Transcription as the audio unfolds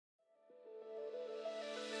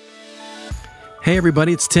Hey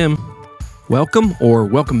everybody, it's Tim.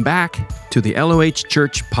 Welcome back to the LOH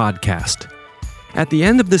Church podcast. At the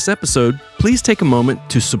end of this episode, please take a moment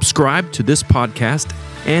to subscribe to this podcast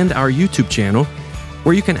and our YouTube channel,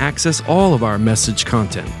 where you can access all of our message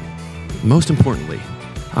content. Most importantly,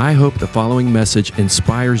 I hope the following message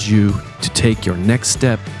inspires you to take your next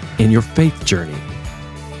step in your faith journey.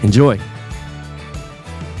 Enjoy.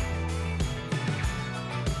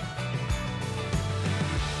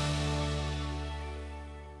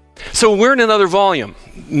 So we're in another volume.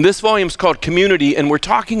 This volume is called Community, and we're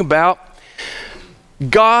talking about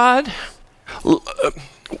God.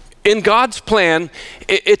 In God's plan,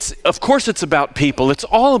 it's about people. It's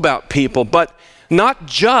all about people, but not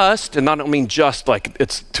just, and I don't mean just like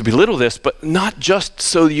it's to belittle this, but not just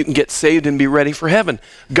so you can get saved and be ready for heaven.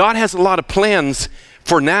 God has a lot of plans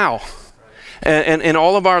for now and in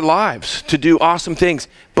all of our lives to do awesome things,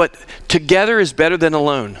 but together is better than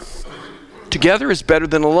alone. Together is better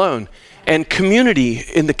than alone. And community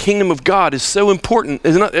in the kingdom of God is so important.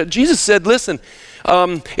 Jesus said, listen,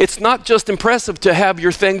 it's not just impressive to have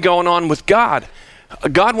your thing going on with God.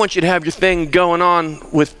 God wants you to have your thing going on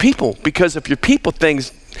with people, because if your people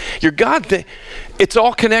things, your God thing, it's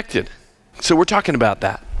all connected. So we're talking about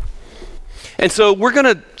that. And so we're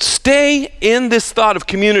going to stay in this thought of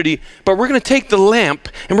community, but we're going to take the lamp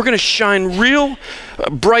and we're going to shine real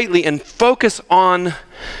brightly and focus on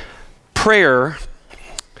prayer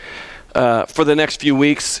for the next few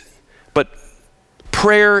weeks, but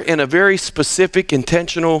prayer in a very specific,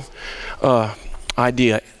 intentional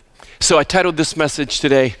idea. So I titled this message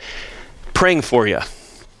today, Praying For You.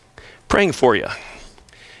 Praying for you.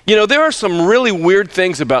 You know, there are some really weird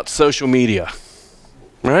things about social media,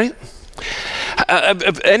 right?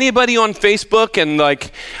 Anybody on Facebook, and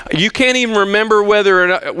like you can't even remember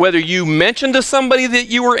whether you mentioned to somebody that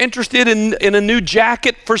you were interested in a new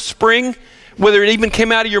jacket for spring, whether it even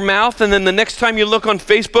came out of your mouth, and then the next time you look on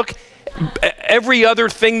Facebook, every other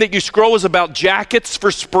thing that you scroll is about jackets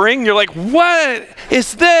for spring. You're like, what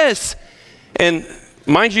is this? And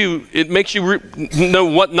mind you, it makes you know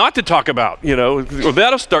what not to talk about, you know, or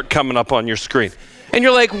that'll start coming up on your screen. And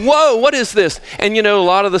you're like, whoa, what is this? And you know, a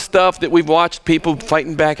lot of the stuff that we've watched, people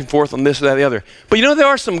fighting back and forth on this or that or the other. But you know, there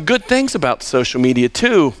are some good things about social media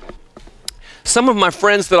too. Some of my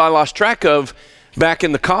friends that I lost track of back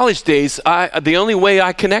in the college days, the only way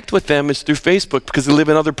I connect with them is through Facebook, because they live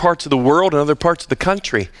in other parts of the world and other parts of the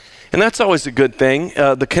country. And that's always a good thing.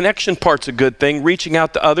 The connection part's a good thing, reaching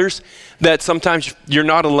out to others, that sometimes you're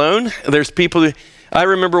not alone. There's people I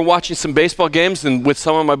remember watching some baseball games and with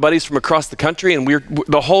some of my buddies from across the country, and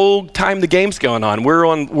the whole time the game's going on, we're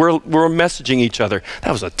messaging each other.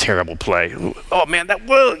 That was a terrible play. Oh man, that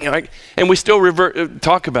was, you know, and we still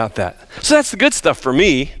talk about that. So that's the good stuff for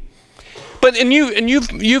me. But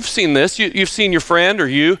you've seen this. You've seen your friend or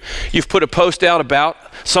you've put a post out about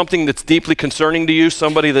something that's deeply concerning to you,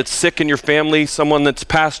 somebody that's sick in your family, someone that's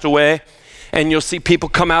passed away. And you'll see people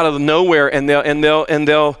come out of nowhere, and they'll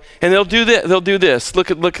do this. They'll do this. Look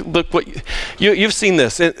what you've seen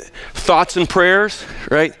this. Thoughts and prayers,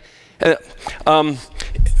 right?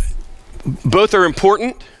 Both are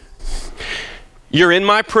important. You're in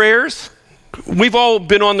my prayers. We've all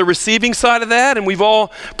been on the receiving side of that, and we've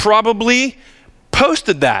all probably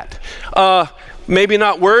posted that. Maybe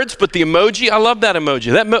not words, but the emoji. I love that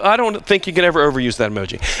emoji. I don't think you can ever overuse that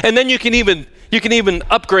emoji. And then you can even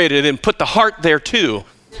upgrade it and put the heart there too.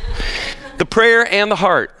 The prayer and the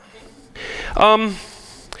heart. One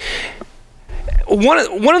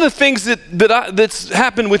of the things that's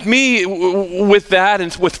happened with me with that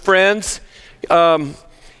and with friends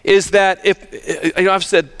is that I've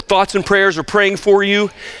said thoughts and prayers are praying for you,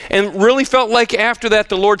 and really felt like after that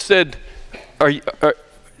the Lord said,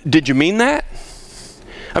 did you mean that?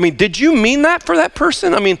 I mean, did you mean that for that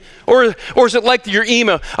person? I mean, or is it like your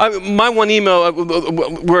email? My one email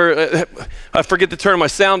where I forget to turn my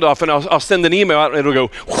sound off, and I'll send an email out and it'll go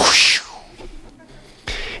whoosh.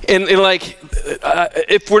 And like,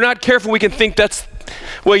 if we're not careful, we can think that's,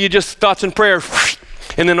 well, you just thoughts and prayer, whoosh,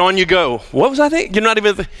 and then on you go. What was I thinking? You're not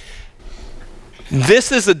even,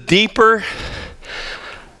 this is a deeper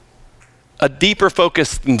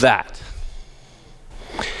focus than that.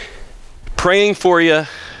 Praying for you,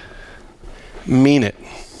 mean it.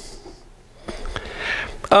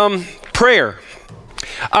 Prayer.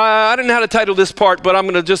 I don't know how to title this part, but I'm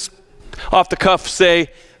going to just off the cuff say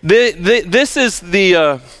this is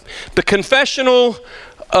the confessional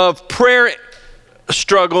of prayer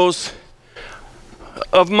struggles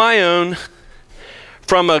of my own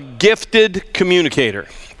from a gifted communicator.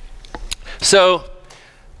 So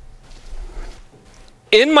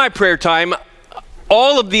in my prayer time,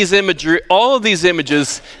 all of these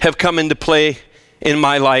images have come into play in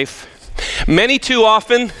my life. Many too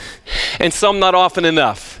often, and some not often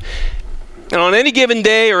enough. And on any given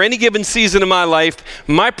day or any given season of my life,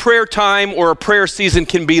 my prayer time or a prayer season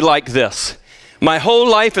can be like this. My whole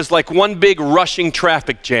life is like one big rushing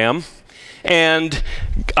traffic jam. And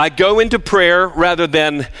I go into prayer rather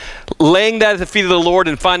than laying that at the feet of the Lord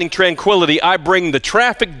and finding tranquility. I bring the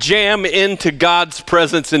traffic jam into God's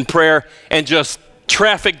presence in prayer and just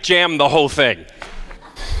traffic jam the whole thing.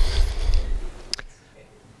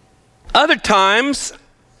 Other times,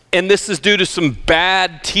 and this is due to some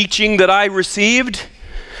bad teaching that I received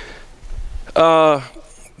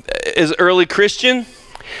as early Christian,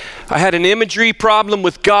 I had an imagery problem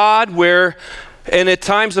with God and at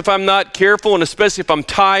times if I'm not careful, and especially if I'm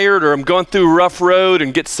tired or I'm going through a rough road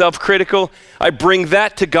and get self-critical, I bring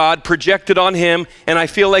that to God, project it on him, and I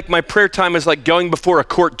feel like my prayer time is like going before a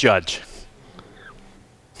court judge.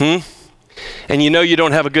 And you know you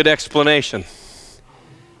don't have a good explanation.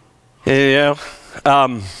 You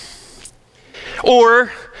know?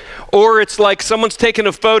 Or it's like someone's taken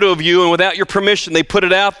a photo of you and without your permission they put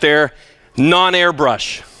it out there,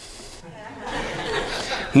 non-airbrush.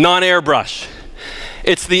 Non-airbrush.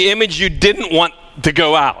 It's the image you didn't want to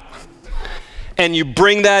go out. And you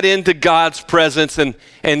bring that into God's presence and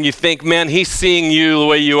you think, man, he's seeing you the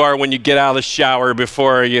way you are when you get out of the shower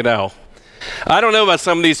before, you know. I don't know about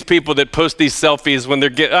some of these people that post these selfies when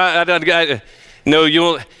they're no, you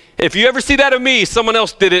won't. If you ever see that of me, someone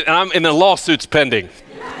else did it and a lawsuit's pending.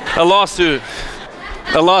 A lawsuit's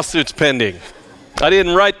pending. I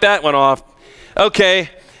didn't write that one off. Okay.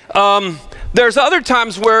 There's other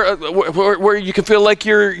times where you can feel like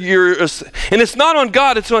you're and it's not on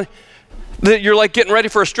God, it's on that you're like getting ready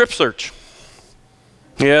for a strip search.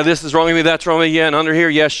 Yeah, this is wrong with me, that's wrong with me, yeah, and under here,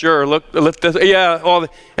 yeah, sure, lift this, yeah,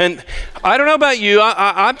 and I don't know about you,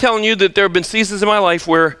 I'm telling you that there have been seasons in my life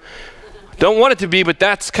where I don't want it to be, but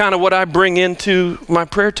that's kind of what I bring into my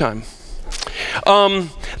prayer time.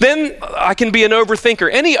 Then I can be an overthinker.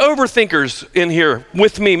 Any overthinkers in here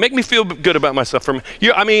with me? Make me feel good about myself.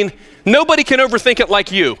 Nobody can overthink it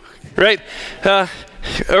like you, right? Have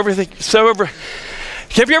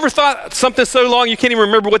you ever thought something so long you can't even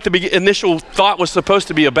remember what the initial thought was supposed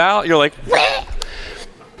to be about? You're like,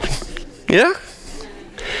 yeah?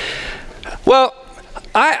 Well,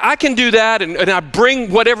 I can do that, and I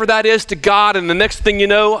bring whatever that is to God, and the next thing you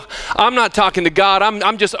know, I'm not talking to God.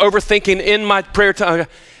 I'm just overthinking in my prayer time.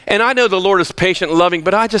 And I know the Lord is patient and loving,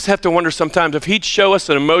 but I just have to wonder sometimes if he'd show us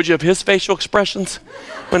an emoji of his facial expressions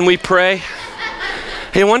when we pray.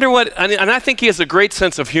 I wonder and I think he has a great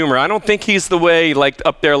sense of humor. I don't think he's the way like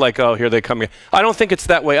up there like, oh, here they come here. I don't think it's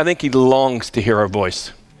that way. I think he longs to hear our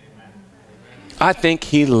voice. I think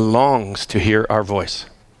he longs to hear our voice.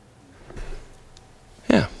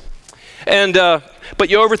 Yeah. And but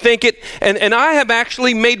you overthink it, and I have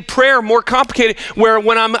actually made prayer more complicated where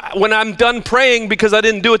when I'm done praying because I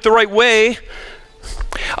didn't do it the right way,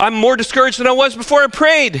 I'm more discouraged than I was before I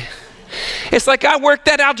prayed. It's like I worked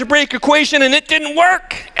that algebraic equation and it didn't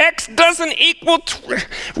work. X doesn't equal,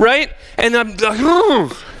 right? And I'm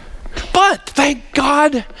like, but thank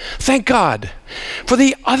God for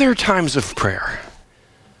the other times of prayer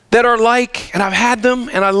that are like, and I've had them,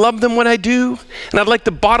 and I love them when I do, and I'd like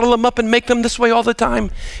to bottle them up and make them this way all the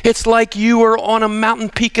time. It's like you are on a mountain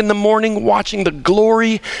peak in the morning watching the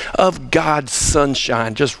glory of God's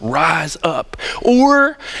sunshine just rise up.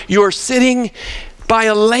 Or you're sitting by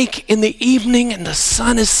a lake in the evening and the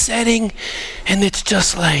sun is setting, and it's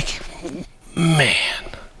just like, man.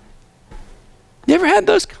 You ever had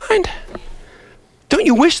those kind? Don't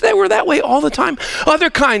you wish they were that way all the time? Other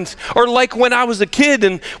kinds are like when I was a kid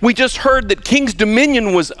and we just heard that King's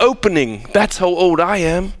Dominion was opening. That's how old I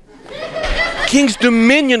am. King's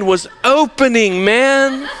Dominion was opening,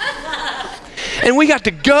 man. And we got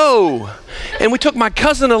to go. And we took my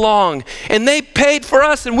cousin along and they paid for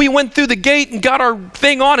us and we went through the gate and got our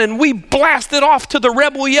thing on and we blasted off to the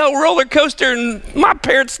Rebel Yell roller coaster and my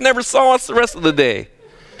parents never saw us the rest of the day.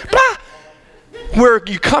 Blah. Where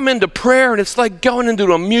you come into prayer and it's like going into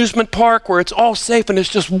an amusement park where it's all safe and it's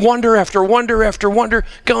just wonder after wonder after wonder,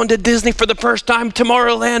 going to Disney for the first time,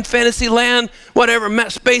 Tomorrowland, Fantasyland, whatever,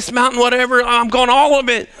 Space Mountain, whatever, I'm going all of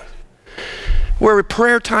it. Where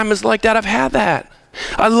prayer time is like that, I've had that.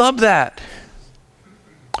 I love that.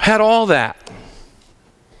 Had all that.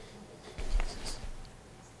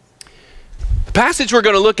 The passage we're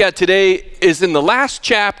going to look at today is in the last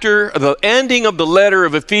chapter, the ending of the letter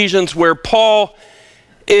of Ephesians, where Paul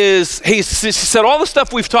he said all the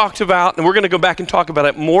stuff we've talked about, and we're going to go back and talk about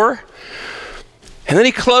it more. And then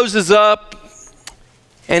he closes up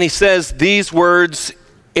And he says these words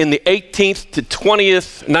in the 18th to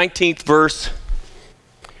 20th, 19th verse.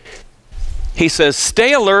 He says,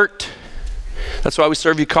 stay alert. That's why we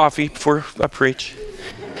serve you coffee before I preach.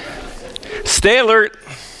 Stay alert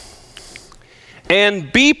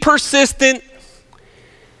and be persistent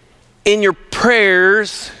in your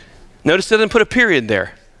prayers. Notice it didn't put a period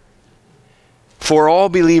there. For all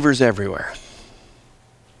believers everywhere.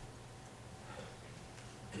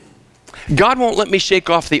 God won't let me shake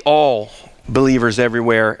off the all believers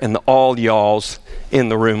everywhere and the all y'alls in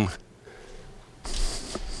the room.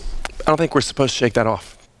 I don't think we're supposed to shake that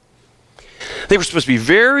off. I think we're supposed to be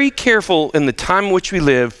very careful in the time in which we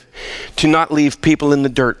live to not leave people in the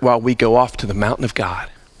dirt while we go off to the mountain of God.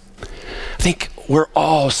 I think we're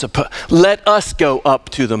all supposed, let us go up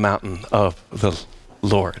to the mountain of the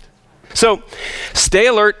Lord. So stay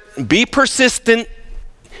alert, be persistent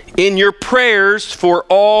in your prayers for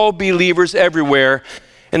all believers everywhere.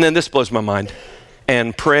 And then this blows my mind.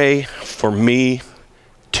 And pray for me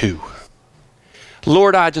too.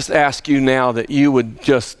 Lord, I just ask you now that you would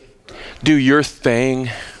just do your thing.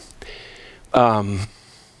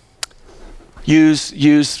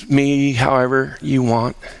 Use me however you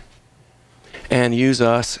want. And use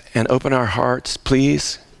us and open our hearts,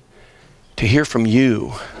 please, to hear from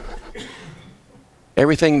you.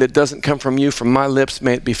 Everything that doesn't come from you, from my lips,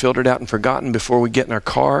 may it be filtered out and forgotten before we get in our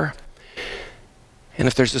car. And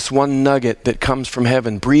if there's just one nugget that comes from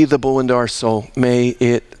heaven, breathable into our soul, may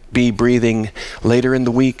it be breathing later in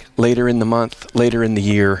the week, later in the month, later in the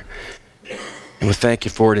year. And we thank you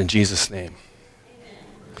for it in Jesus' name.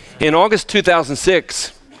 In August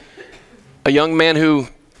 2006, a young man who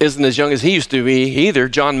isn't as young as he used to be either,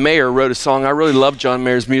 John Mayer, wrote a song. I really love John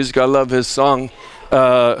Mayer's music. I love his song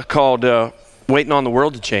called Waiting on the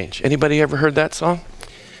World to Change. Anybody ever heard that song?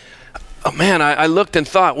 Oh man, I looked and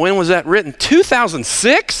thought, when was that written?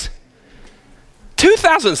 2006?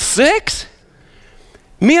 2006?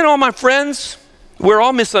 Me and all my friends, we're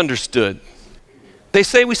all misunderstood. They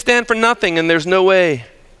say we stand for nothing and there's no way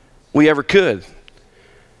we ever could.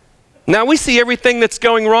 Now we see everything that's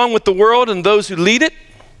going wrong with the world and those who lead it.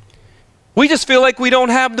 We just feel like we don't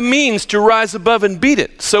have the means to rise above and beat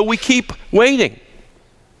it. So we keep waiting.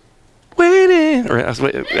 Waiting.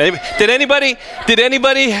 Did anybody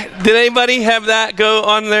have that go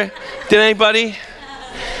on there? Did anybody?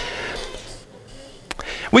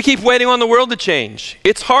 We keep waiting on the world to change.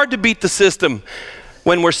 It's hard to beat the system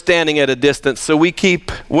when we're standing at a distance, so we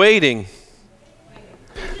keep waiting.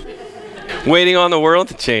 Waiting on the world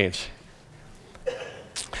to change.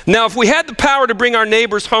 Now, if we had the power to bring our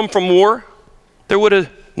neighbors home from war, they would have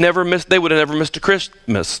never missed a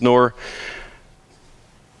Christmas, nor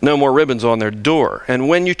no more ribbons on their door. And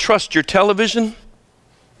when you trust your television,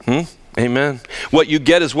 amen, what you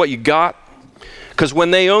get is what you got. Because when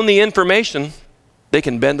they own the information, they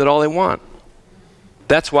can bend it all they want.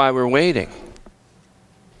 That's why we're waiting.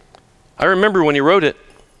 I remember when he wrote it,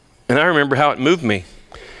 and I remember how it moved me.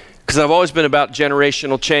 Because I've always been about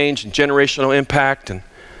generational change and generational impact.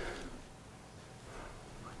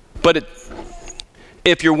 But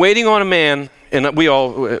if you're waiting on a man, and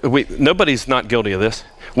nobody's not guilty of this,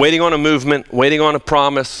 waiting on a movement, waiting on a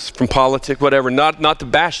promise from politics, whatever, not to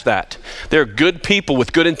bash that. They're good people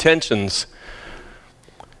with good intentions.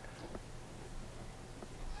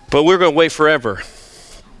 But we're going to wait forever.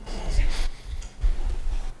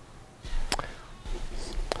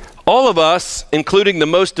 All of us, including the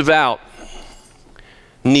most devout,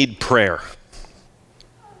 need prayer.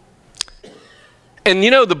 And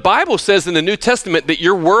you know, the Bible says in the New Testament that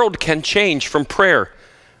your world can change from prayer.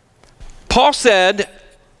 Paul said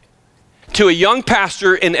to a young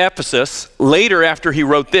pastor in Ephesus, later after he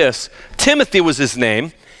wrote this, Timothy was his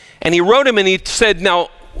name, and he wrote him and he said, now,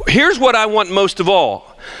 here's what I want most of all.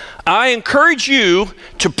 I encourage you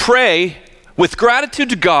to pray with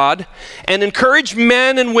gratitude to God and encourage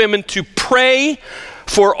men and women to pray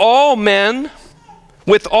for all men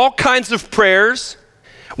with all kinds of prayers,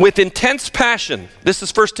 with intense passion. This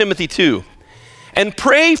is 1 Timothy 2. And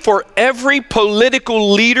pray for every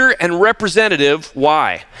political leader and representative.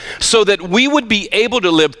 Why? So that we would be able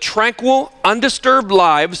to live tranquil, undisturbed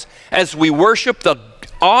lives as we worship the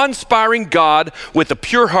awe-inspiring God with a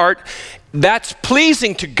pure heart that's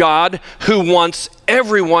pleasing to God, who wants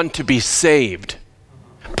everyone to be saved.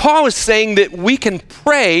 Paul is saying that we can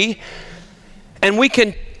pray and we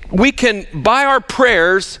can by our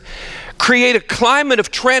prayers create a climate of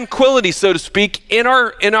tranquility, so to speak, in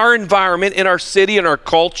our environment, in our city, in our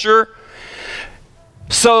culture.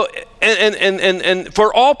 So, and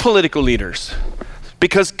for all political leaders,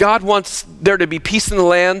 because God wants there to be peace in the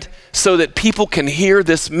land so that people can hear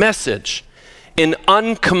this message. in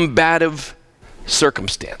uncombative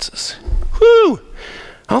circumstances. Whew!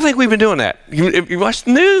 I don't think we've been doing that. You watch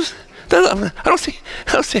the news? I don't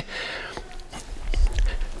see.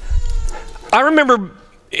 I remember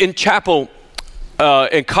in chapel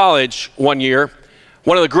in college one year,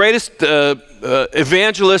 one of the greatest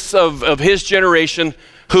evangelists of his generation,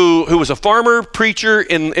 who was a farmer preacher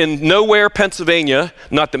in Nowhere, Pennsylvania.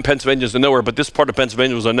 Not that Pennsylvania's a nowhere, but this part of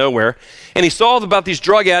Pennsylvania was a nowhere. And he saw about these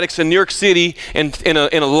drug addicts in New York City in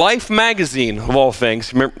a Life magazine, of all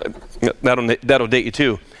things. Remember, that'll date you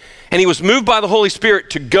too. And he was moved by the Holy Spirit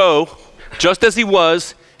to go, just as he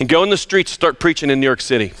was, and go in the streets and start preaching in New York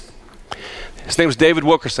City. His name was David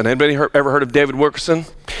Wilkerson. Anybody ever heard of David Wilkerson?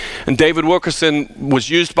 And David Wilkerson was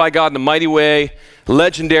used by God in a mighty way,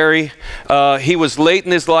 legendary. He was late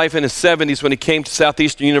in his life, in his 70s, when he came to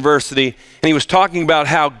Southeastern University, and he was talking about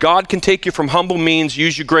how God can take you from humble means,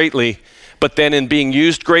 use you greatly, but then in being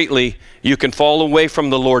used greatly, you can fall away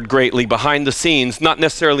from the Lord greatly behind the scenes, not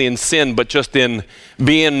necessarily in sin, but just in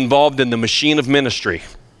being involved in the machine of ministry.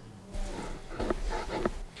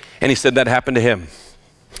 And he said that happened to him.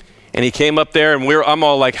 And he came up there, and I'm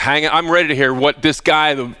all like I'm ready to hear what this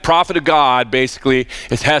guy, the prophet of God, basically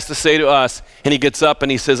has to say to us. And he gets up and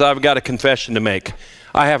he says, I've got a confession to make.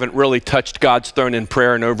 I haven't really touched God's throne in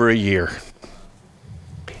prayer in over a year.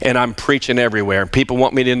 And I'm preaching everywhere. People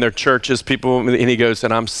want me in their churches. And he goes,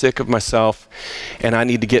 and I'm sick of myself. And I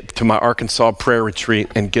need to get to my Arkansas prayer retreat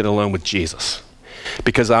and get alone with Jesus.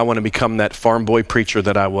 Because I want to become that farm boy preacher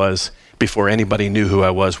that I was before anybody knew who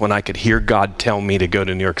I was, when I could hear God tell me to go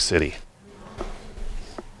to New York City.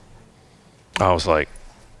 I was like,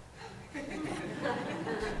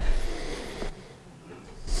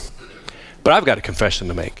 but I've got a confession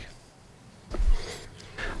to make.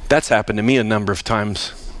 That's happened to me a number of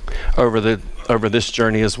times over this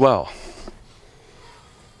journey as well.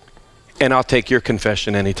 And I'll take your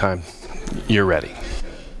confession anytime you're ready.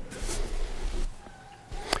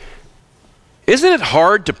 Isn't it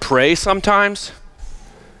hard to pray sometimes?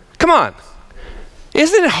 Come on.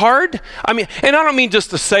 Isn't it hard? I mean, and I don't mean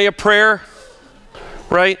just to say a prayer,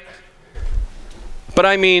 right? But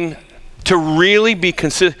I mean to really be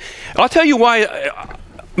consistent. I'll tell you why,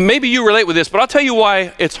 maybe you relate with this, but I'll tell you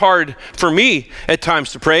why it's hard for me at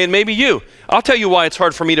times to pray, and maybe you. I'll tell you why it's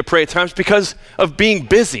hard for me to pray at times, because of being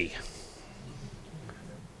busy.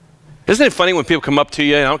 Isn't it funny when people come up to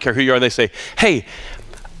you, and I don't care who you are, they say, hey,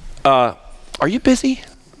 are you busy?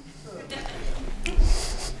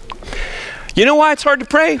 You know why it's hard to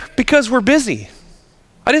pray? Because we're busy.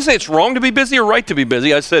 I didn't say it's wrong to be busy or right to be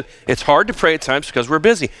busy. I said it's hard to pray at times because we're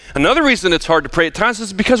busy. Another reason it's hard to pray at times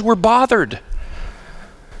is because we're bothered.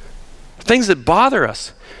 Things that bother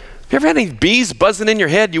us. Have you ever had any bees buzzing in your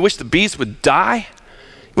head? You wish the bees would die?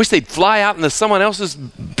 You wish they'd fly out into someone else's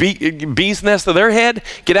bee's nest of their head,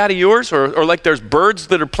 get out of yours? Or like there's birds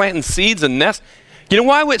that are planting seeds and nests. You know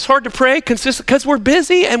why it's hard to pray? Because we're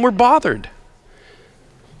busy and we're bothered.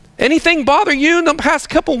 Anything bother you in the past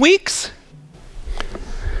couple weeks?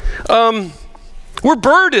 We're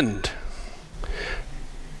burdened.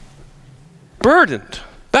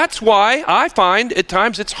 That's why I find at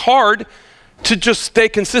times it's hard to just stay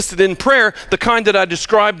consistent in prayer, the kind that I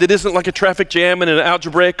described that isn't like a traffic jam in an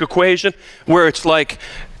algebraic equation where it's like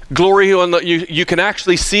glory on you can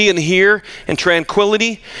actually see and hear, and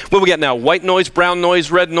tranquility. What we got now? White noise, brown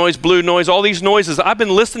noise, red noise, blue noise, all these noises. I've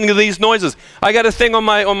been listening to these noises. I got a thing on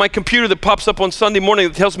my computer that pops up on Sunday morning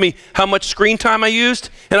that tells me how much screen time I used,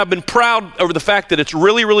 and I've been proud over the fact that it's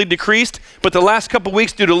really, really decreased. But the last couple of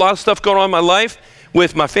weeks, due to a lot of stuff going on in my life,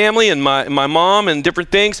 with my family and my mom and different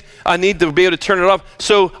things, I need to be able to turn it off.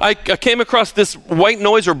 So I came across this white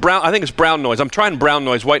noise or brown, I think it's brown noise. I'm trying brown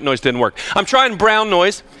noise, white noise didn't work. I'm trying brown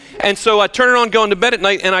noise, and so I turn it on going to bed at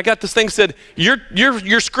night, and I got this thing that said,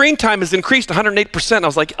 your screen time has increased 108%. I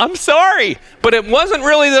was like, I'm sorry, but it wasn't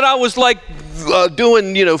really that I was like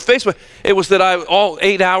doing, Facebook. It was that all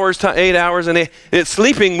 8 hours and it's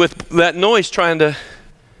sleeping with that noise trying to.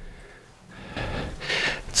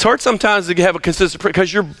 It's hard sometimes to have a consistent prayer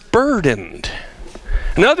because you're burdened.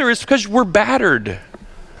 Another is because we're battered,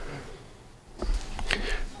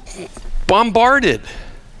 bombarded,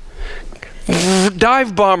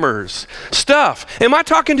 dive bombers, stuff. Am I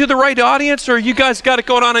talking to the right audience, or you guys got it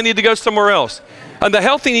going on? I need to go somewhere else. And the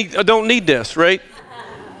healthy don't need this, right?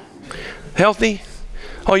 Healthy,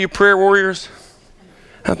 all you prayer warriors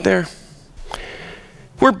out there.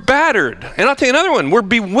 We're battered, and I'll tell you another one. We're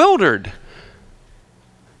bewildered.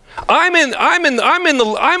 I'm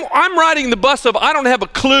riding the bus of I don't have a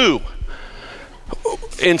clue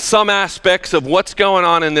in some aspects of what's going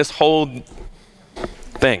on in this whole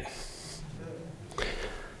thing.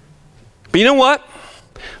 But you know what?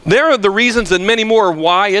 There are the reasons and many more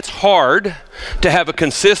why it's hard to have a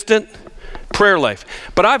consistent prayer life.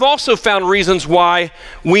 But I've also found reasons why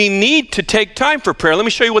we need to take time for prayer. Let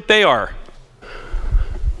me show you what they are.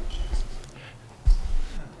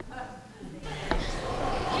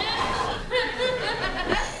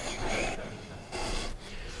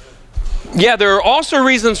 Yeah, there are also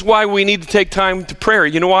reasons why we need to take time to prayer.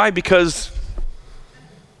 You know why? Because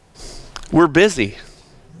we're busy.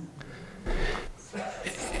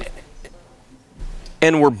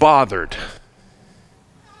 And we're bothered.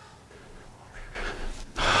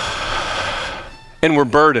 And we're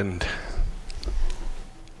burdened.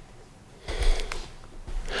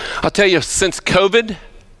 I'll tell you, since COVID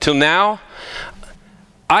till now,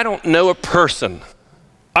 I don't know a person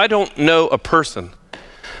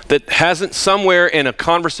that hasn't somewhere in a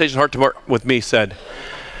conversation heart to heart with me said,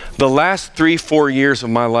 the last 3-4 years of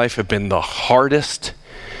my life have been the hardest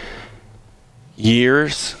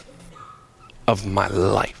years of my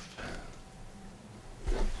life.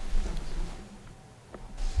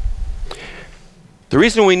 The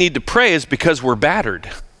reason we need to pray is because we're battered.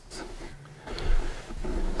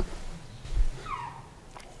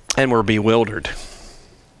 And we're bewildered.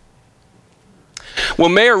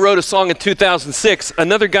 When Mayer wrote a song in 2006,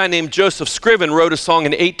 another guy named Joseph Scriven wrote a song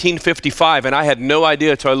in 1855, and I had no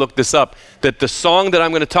idea until I looked this up, that the song that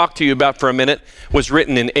I'm going to talk to you about for a minute was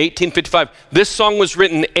written in 1855. This song was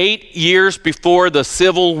written 8 years before the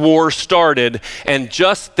Civil War started, and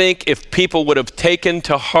just think if people would have taken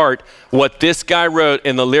to heart what this guy wrote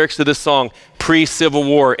in the lyrics of this song pre-Civil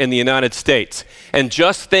War in the United States. And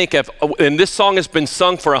just think of, and this song has been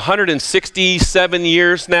sung for 167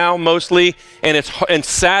 years now, mostly, and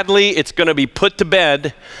sadly, it's going to be put to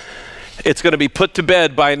bed. It's going to be put to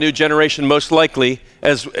bed by a new generation, most likely,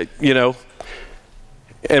 as you know,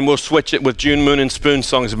 and we'll switch it with June Moon and Spoon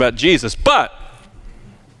songs about Jesus. But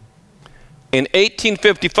in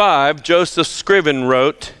 1855, Joseph Scriven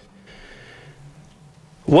wrote,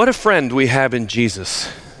 "What a friend we have in Jesus,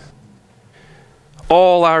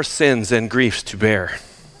 all our sins and griefs to bear.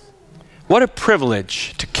 What a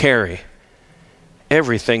privilege to carry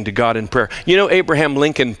everything to God in prayer." You know, Abraham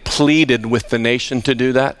Lincoln pleaded with the nation to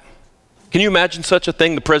do that. Can you imagine such a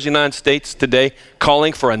thing? The President of the United States today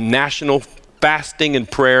calling for a national fasting and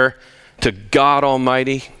prayer to God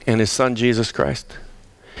Almighty and His Son Jesus Christ.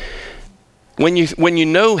 When you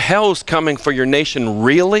know hell's coming for your nation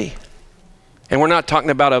really, and we're not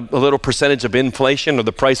talking about a little percentage of inflation or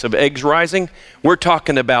the price of eggs rising. We're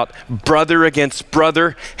talking about brother against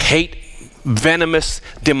brother, hate, venomous,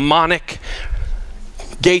 demonic,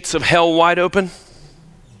 gates of hell wide open.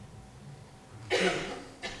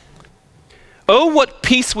 Oh, what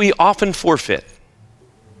peace we often forfeit.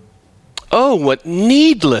 Oh, what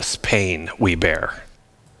needless pain we bear.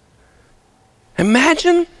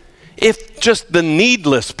 Imagine if just the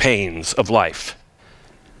needless pains of life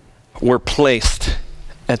were placed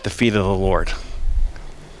at the feet of the Lord.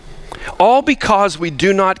 All because we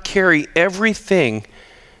do not carry everything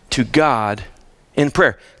to God in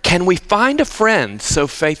prayer. Can we find a friend so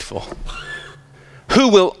faithful who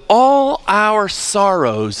will all our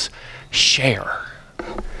sorrows share?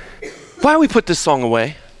 Why do we put this song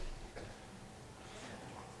away?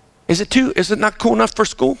 Is it not cool enough for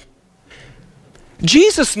school?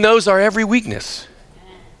 Jesus knows our every weakness.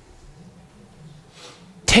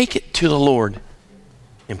 Take it to the Lord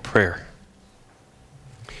in prayer.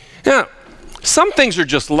 Now, some things are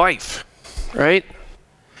just life, right?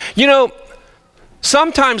 You know,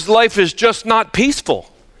 sometimes life is just not peaceful.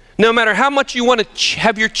 No matter how much you want to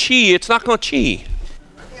have your chi, it's not going to chi.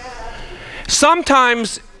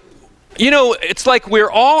 Sometimes, you know, it's like we're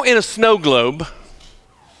all in a snow globe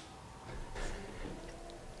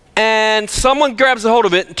and someone grabs a hold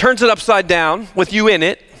of it and turns it upside down with you in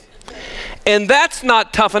it. And that's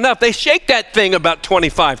not tough enough. They shake that thing about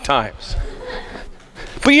 25 times.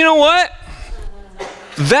 But you know what?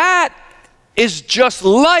 That is just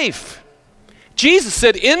life. Jesus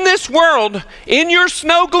said, in this world, in your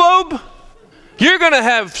snow globe, you're going to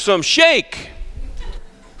have some shake.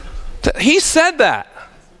 He said that.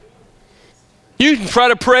 You can try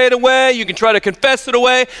to pray it away, you can try to confess it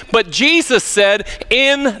away, but Jesus said,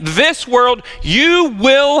 in this world, you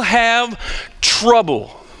will have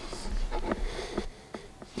trouble.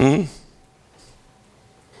 And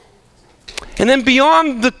then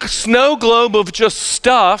beyond the snow globe of just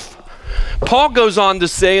stuff, Paul goes on to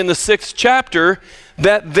say in the 6th chapter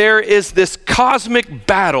that there is this cosmic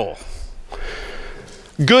battle.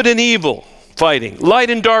 Good and evil fighting, light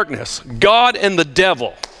and darkness, God and the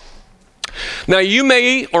devil. Now you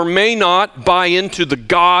may or may not buy into the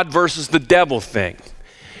God versus the devil thing.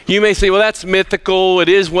 You may say, well, that's mythical. It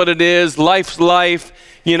is what it is. Life's life,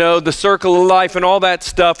 the circle of life and all that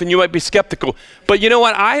stuff, and you might be skeptical. But you know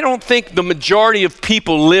what? I don't think the majority of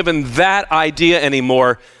people live in that idea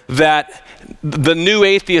anymore, that the new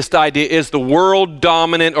atheist idea is the world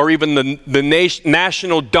dominant or even the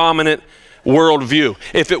national dominant worldview.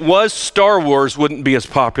 If it was, Star Wars wouldn't be as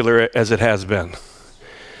popular as it has been.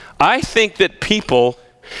 I think that people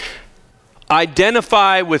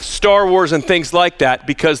identify with Star Wars and things like that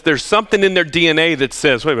because there's something in their DNA that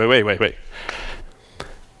says, wait.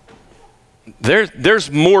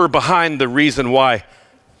 There's more behind the reason why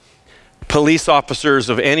police officers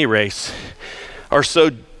of any race are so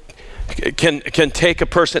can take a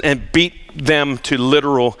person and beat them to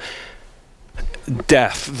literal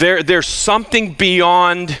death. There's something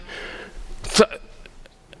beyond.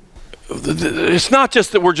 It's not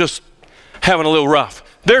just that we're just having a little rough.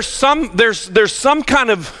 There's some kind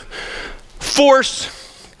of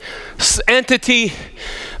force, entity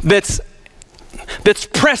that's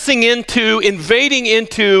pressing into, invading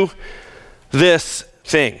into this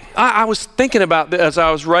thing. I was thinking about this as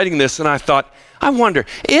I was writing this, and I thought, I wonder,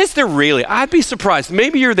 is there really? I'd be surprised.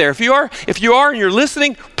 Maybe you're there. If you are and you're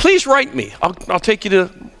listening, please write me. I'll take you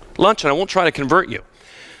to lunch, and I won't try to convert you.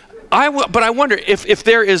 But I wonder if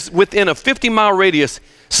there is within a 50-mile radius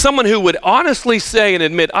someone who would honestly say and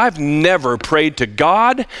admit, I've never prayed to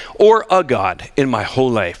God or a God in my whole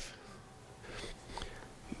life.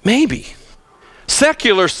 Maybe.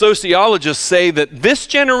 Secular sociologists say that this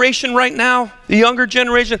generation right now, the younger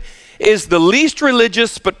generation, is the least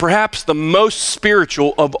religious but perhaps the most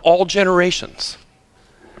spiritual of all generations.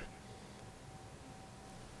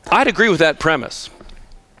 I'd agree with that premise.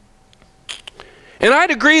 And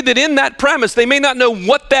I'd agree that in that premise, they may not know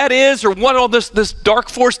what that is or what all this dark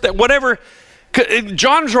force, that whatever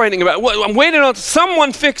John's writing about. I'm waiting on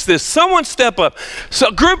someone fix this, someone step up. So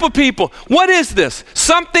a group of people, what is this?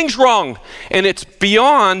 Something's wrong. And it's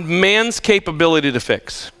beyond man's capability to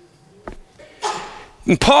fix.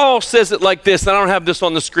 And Paul says it like this, and I don't have this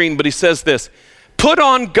on the screen, but he says this: put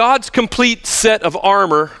on God's complete set of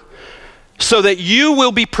armor so that you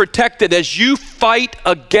will be protected as you fight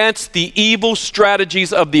against the evil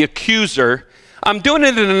strategies of the accuser. I'm doing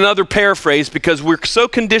it in another paraphrase because we're so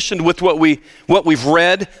conditioned with what we've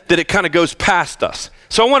read that it kind of goes past us.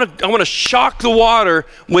 So I want to shock the water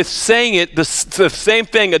with saying it the same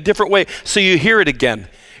thing a different way so you hear it again.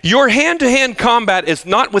 Your hand-to-hand combat is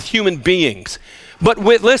not with human beings, but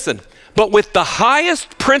with the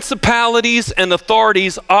highest principalities and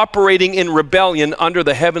authorities operating in rebellion under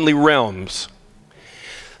the heavenly realms.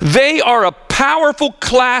 They are a powerful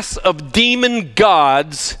class of demon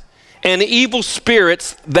gods and evil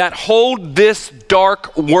spirits that hold this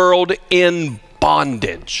dark world in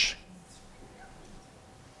bondage.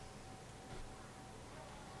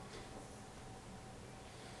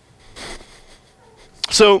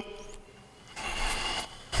 So,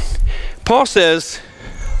 Paul says,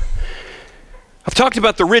 I've talked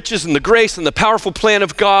about the riches and the grace and the powerful plan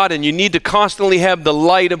of God, and you need to constantly have the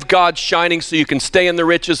light of God shining so you can stay in the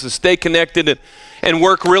riches and stay connected and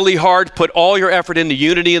work really hard, put all your effort into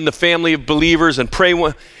unity in the family of believers and pray.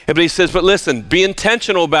 But he says, but listen, be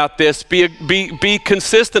intentional about this, be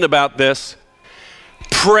consistent about this.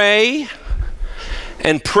 Pray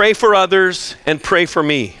and pray for others and pray for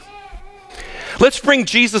me. Let's bring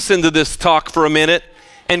Jesus into this talk for a minute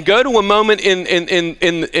and go to a moment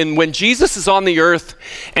in when Jesus is on the earth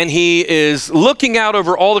and he is looking out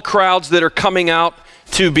over all the crowds that are coming out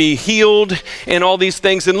to be healed and all these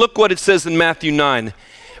things. And look what it says in Matthew 9.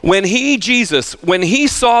 When he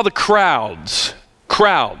saw the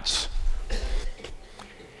crowds,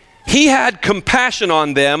 he had compassion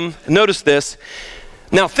on them. Notice this.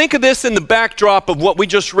 Now think of this in the backdrop of what we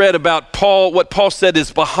just read about Paul, what Paul said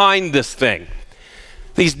is behind this thing.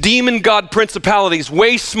 These demon god principalities,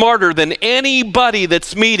 way smarter than anybody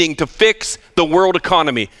that's meeting to fix the world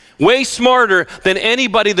economy. Way smarter than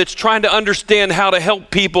anybody that's trying to understand how to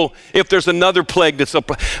help people if there's another plague that's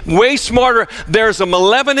up. Way smarter. There's a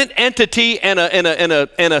malevolent entity and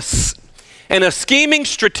a scheming,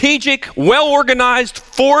 strategic, well-organized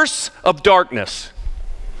force of darkness.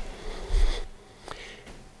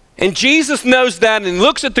 And Jesus knows that and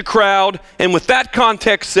looks at the crowd, and with that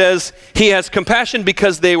context says he has compassion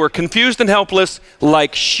because they were confused and helpless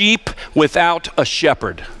like sheep without a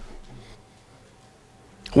shepherd.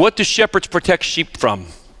 What do shepherds protect sheep from?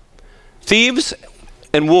 Thieves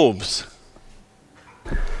and wolves.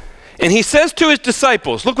 And he says to his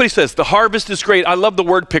disciples, look what he says, the harvest is great. I love the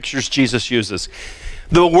word pictures Jesus uses.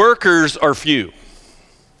 The workers are few.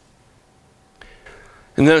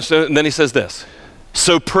 And then he says this.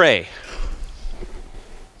 So pray.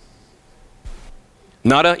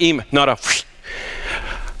 Not a email,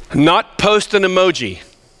 not post an emoji.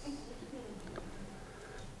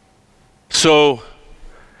 So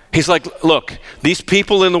he's like, look, these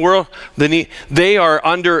people in the world, they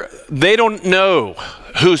don't know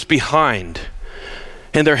who's behind,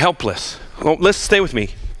 and they're helpless. Well, let's stay with me.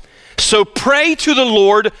 So pray to the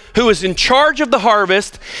Lord who is in charge of the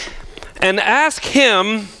harvest and ask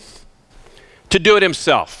him to do it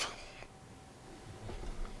himself.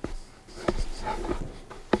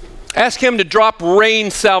 Ask him to drop rain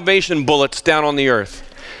salvation bullets down on the earth.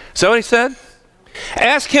 Is that what he said?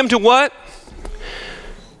 Ask him to what?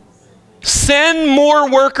 Send more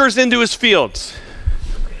workers into his fields.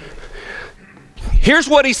 Here's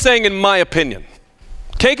what he's saying in my opinion.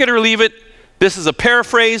 Take it or leave it. This is a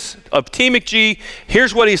paraphrase of T. McGee.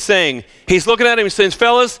 Here's what he's saying. He's looking at him and saying,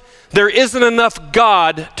 fellas, there isn't enough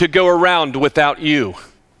God to go around without you.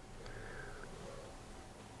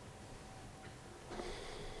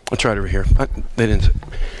 I'll try it over here. They didn't.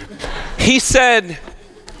 He said,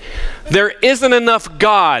 there isn't enough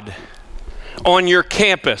God on your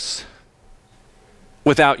campus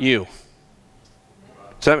without you.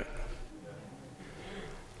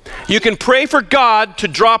 You can pray for God to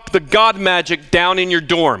drop the God magic down in your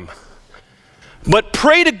dorm. But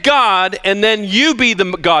pray to God and then you be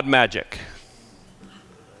the God magic.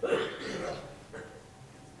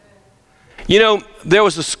 You know, there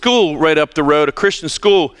was a school right up the road, a Christian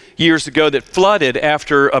school years ago that flooded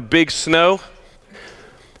after a big snow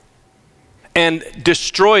and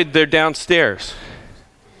destroyed their downstairs.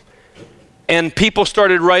 And people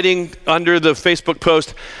started writing under the Facebook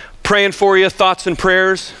post, praying for you, thoughts and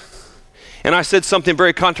prayers. And I said something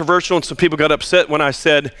very controversial, and some people got upset when I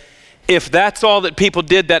said, if that's all that people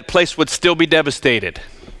did, that place would still be devastated.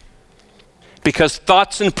 Because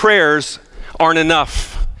thoughts and prayers aren't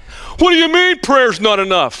enough. What do you mean prayer's not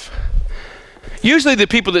enough? Usually the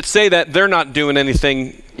people that say that, they're not doing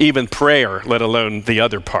anything, even prayer, let alone the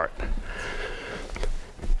other part.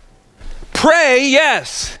 Pray,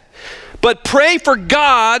 yes. But pray for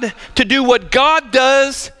God to do what God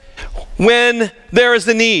does when there is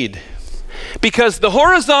a need. Because the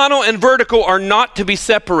horizontal and vertical are not to be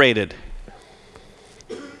separated.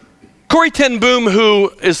 Corrie ten Boom,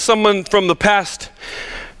 who is someone from the past,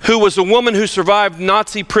 who was a woman who survived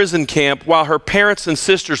Nazi prison camp while her parents and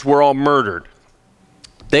sisters were all murdered.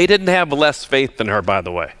 They didn't have less faith than her, by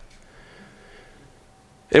the way.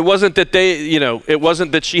 It wasn't that it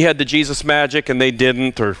wasn't that she had the Jesus magic and they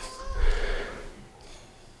didn't, or...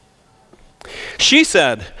 She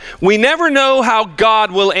said, we never know how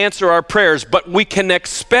God will answer our prayers, but we can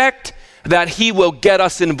expect that he will get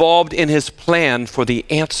us involved in his plan for the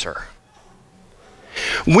answer.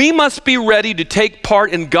 We must be ready to take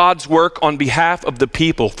part in God's work on behalf of the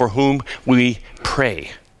people for whom we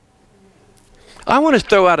pray. I want to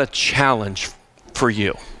throw out a challenge for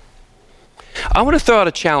you.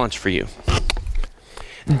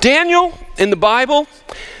 Daniel, in the Bible,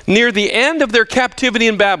 near the end of their captivity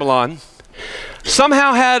in Babylon,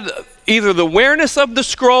 somehow had either the awareness of the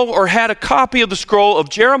scroll or had a copy of the scroll of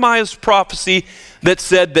Jeremiah's prophecy that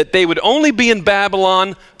said that they would only be in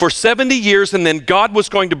Babylon for 70 years and then God was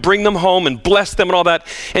going to bring them home and bless them and all that.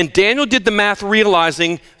 And Daniel did the math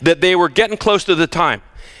realizing that they were getting close to the time.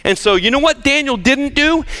 And so you know what Daniel didn't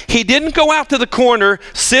do? He didn't go out to the corner,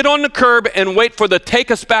 sit on the curb and wait for the take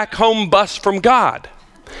us back home bus from God.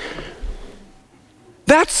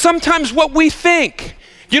 That's sometimes what we think.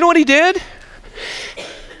 You know what he did?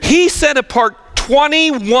 He set apart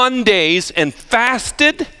 21 days and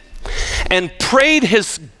fasted and prayed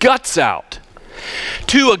his guts out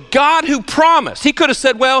to a God who promised. He could have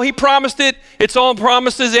said, well, he promised it. It's all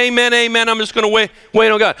promises. Amen, amen. I'm just going to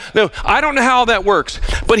wait on God. No, I don't know how that works.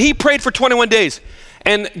 But he prayed for 21 days.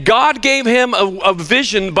 And God gave him a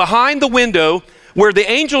vision behind the window where the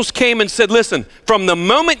angels came and said, listen, from the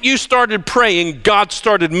moment you started praying, God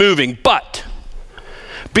started moving. But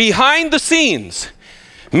behind the scenes,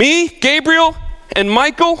 me, Gabriel, and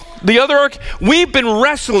Michael, the other we've been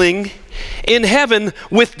wrestling in heaven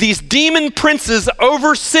with these demon princes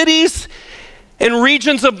over cities and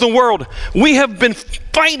regions of the world. We have been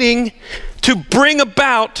fighting to bring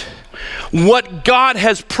about what God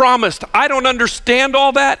has promised. I don't understand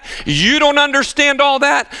all that. You don't understand all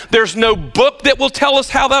that. There's no book that will tell us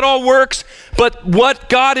how that all works. But what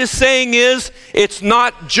God is saying is, it's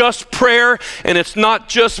not just prayer and it's not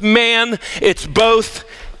just man, it's both.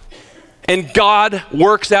 And God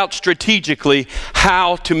works out strategically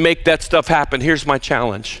how to make that stuff happen. Here's my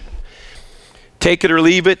challenge. Take it or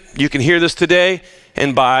leave it. You can hear this today,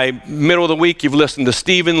 and by middle of the week, you've listened to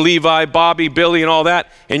Stephen, Levi, Bobby, Billy, and all that,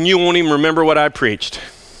 and you won't even remember what I preached.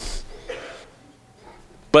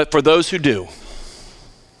 But for those who do,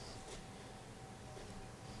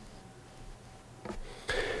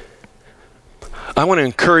 I want to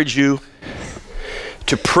encourage you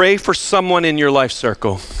to pray for someone in your life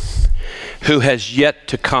circle who has yet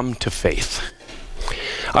to come to faith.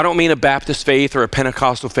 I don't mean a Baptist faith or a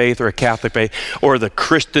Pentecostal faith or a Catholic faith or the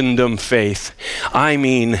Christendom faith. I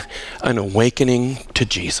mean an awakening to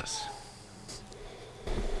Jesus.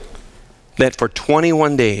 That for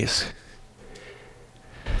 21 days,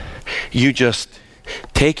 you just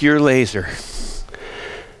take your laser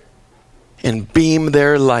and beam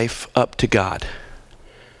their life up to God.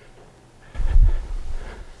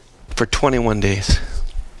 For 21 days.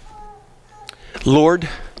 Lord,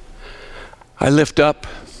 I lift up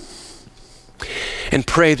and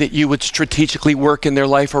pray that you would strategically work in their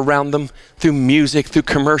life around them through music, through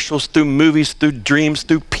commercials, through movies, through dreams,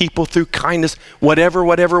 through people, through kindness, whatever.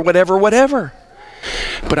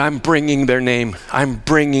 But I'm bringing their name. I'm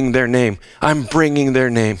bringing their name.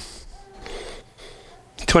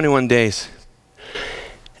 21 days.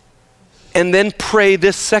 And then pray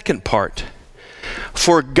this second part.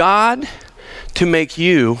 For God to make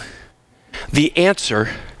you the answer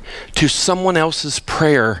to someone else's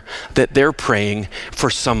prayer that they're praying for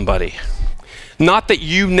somebody. Not that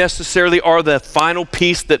you necessarily are the final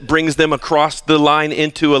piece that brings them across the line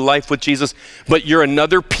into a life with Jesus, but you're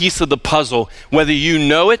another piece of the puzzle, whether you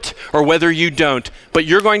know it or whether you don't. But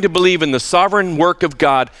you're going to believe in the sovereign work of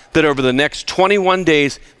God that over the next 21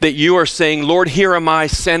 days that you are saying, Lord, here am I,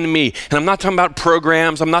 send me. And I'm not talking about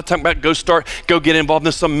programs. I'm not talking about go get involved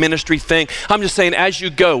in some ministry thing. I'm just saying as you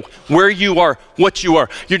go, where you are, what you are.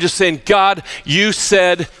 You're just saying, God, you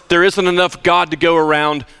said there isn't enough God to go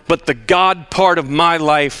around, but the God part of my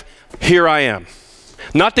life, here I am.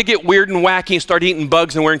 Not to get weird and wacky and start eating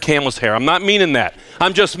bugs and wearing camel's hair. I'm not meaning that.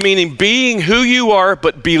 I'm just meaning being who you are,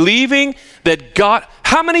 but believing that God,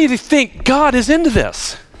 how many of you think God is into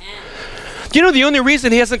this? You know the only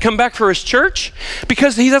reason he hasn't come back for his church?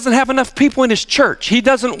 Because he doesn't have enough people in his church. He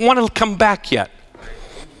doesn't want to come back yet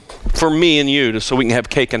for me and you so we can have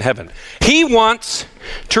cake in heaven. He wants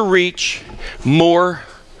to reach more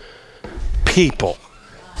people.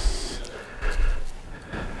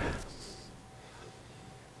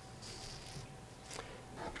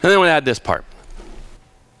 And then we add this part.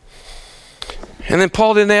 And then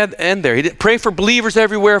Paul didn't end there. He didn't pray for believers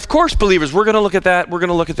everywhere. Of course, believers, we're going to look at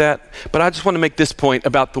that. But I just want to make this point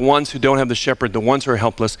about the ones who don't have the shepherd, the ones who are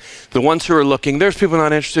helpless, the ones who are looking. There's people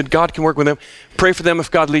not interested. God can work with them. Pray for them if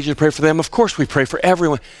God leads you to pray for them. Of course, we pray for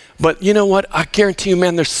everyone. But you know what? I guarantee you,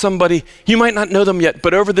 man, there's somebody, you might not know them yet,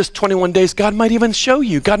 but over this 21 days, God might even show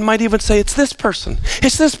you. God might even say, it's this person.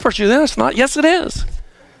 It's this person. Then it's not. Yes, it is.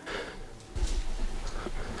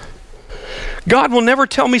 God will never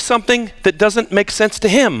tell me something that doesn't make sense to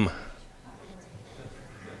him.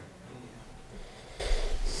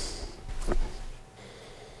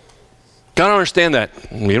 God don't understand that.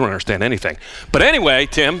 We don't understand anything. But anyway,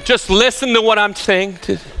 Tim, just listen to what I'm saying.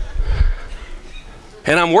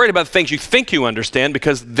 And I'm worried about the things you think you understand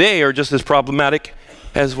because they are just as problematic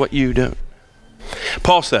as what you don't.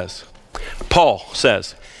 Paul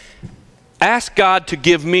says, ask God to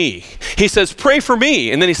give me. He says, pray for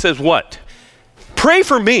me. And then he says what? Pray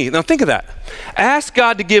for me. Now think of that. Ask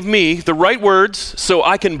God to give me the right words so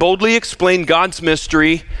I can boldly explain God's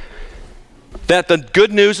mystery, that the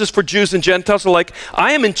good news is for Jews and Gentiles alike.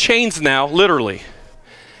 I am in chains now, literally.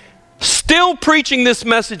 Still preaching this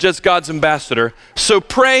message as God's ambassador, so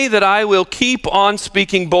pray that I will keep on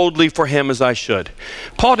speaking boldly for him as I should.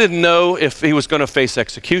 Paul didn't know if he was going to face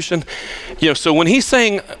execution. So when he's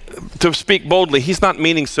saying to speak boldly, he's not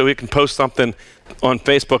meaning so he can post something on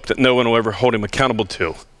Facebook that no one will ever hold him accountable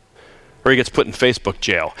to, or he gets put in Facebook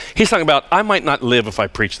jail. He's talking about, I might not live if I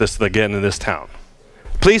preach this again in this town.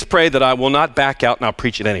 Please pray that I will not back out and I'll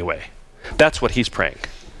preach it anyway. That's what he's praying.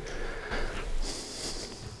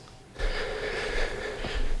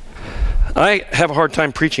 I have a hard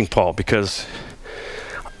time preaching Paul because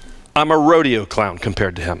I'm a rodeo clown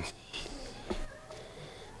compared to him.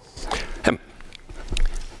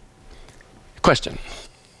 Question.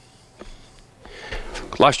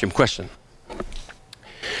 Live stream question.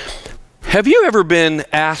 Have you ever been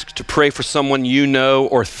asked to pray for someone you know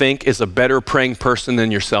or think is a better praying person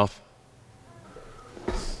than yourself?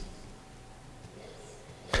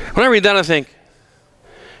 When I read that, I think,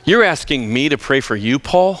 you're asking me to pray for you,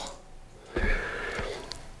 Paul?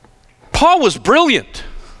 Paul was brilliant.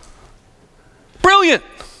 Brilliant.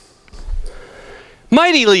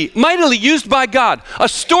 Mightily used by God. A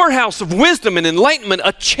storehouse of wisdom and enlightenment,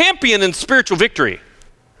 a champion in spiritual victory.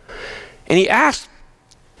 And he asked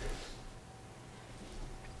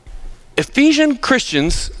Ephesian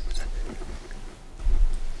Christians,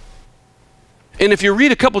 and if you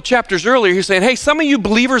read a couple chapters earlier, he's saying, hey, some of you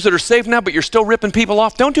believers that are saved now, but you're still ripping people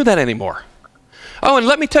off, don't do that anymore. Oh, and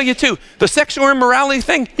let me tell you too, the sexual immorality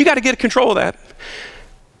thing, you got to get control of that.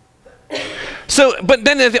 So, but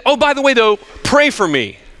then, oh, by the way though, pray for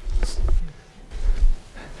me.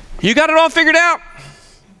 You got it all figured out?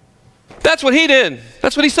 That's what he did.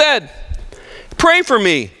 That's what he said. Pray for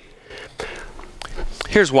me.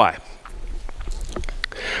 Here's why.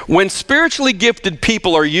 When spiritually gifted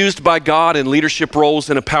people are used by God in leadership roles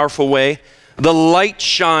in a powerful way, the light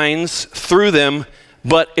shines through them,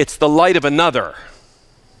 but it's the light of another.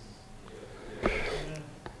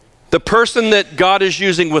 The person that God is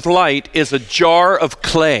using with light is a jar of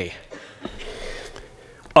clay,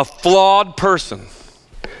 a flawed person,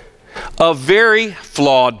 a very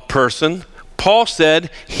flawed person. Paul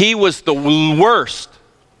said he was the worst.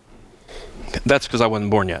 That's because I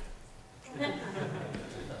wasn't born yet.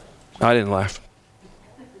 I didn't laugh.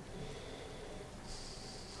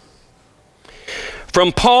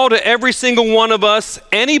 From Paul to every single one of us,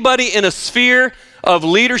 anybody in a sphere of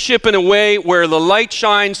leadership in a way where the light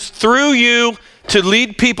shines through you to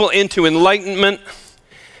lead people into enlightenment,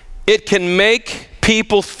 it can make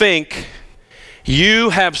people think you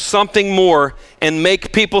have something more and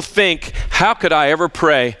make people think, how could I ever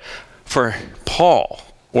pray for Paul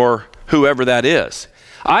or whoever that is?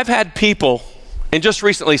 I've had people, and just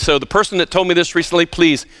recently, so the person that told me this recently,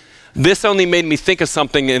 please, this only made me think of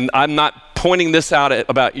something, and I'm not pointing this out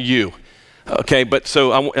about you. Okay, but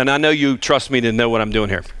so, and I know you trust me to know what I'm doing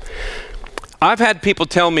here. I've had people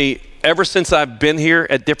tell me ever since I've been here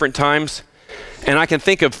at different times, and I can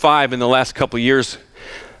think of 5 in the last couple of years,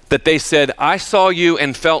 that they said, I saw you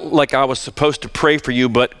and felt like I was supposed to pray for you,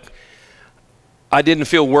 but I didn't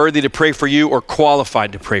feel worthy to pray for you or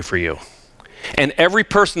qualified to pray for you. And every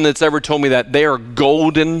person that's ever told me that, they are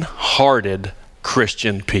golden-hearted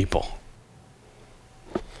Christian people.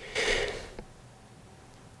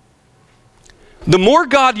 The more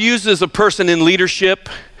God uses a person in leadership,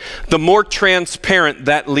 the more transparent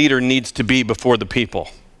that leader needs to be before the people,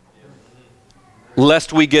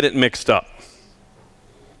 lest we get it mixed up.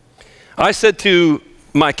 I said to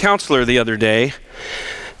my counselor the other day,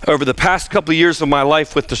 over the past couple of years of my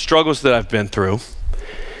life with the struggles that I've been through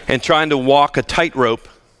and trying to walk a tightrope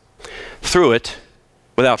through it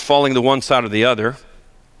without falling to one side or the other,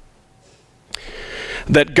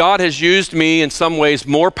 that God has used me in some ways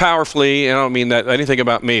more powerfully, and I don't mean that anything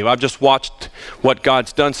about me. I've just watched what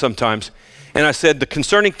God's done sometimes. And I said the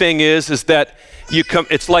concerning thing is that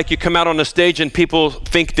it's like you come out on a stage and people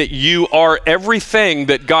think that you are everything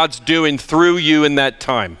that God's doing through you in that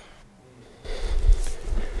time.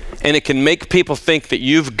 And it can make people think that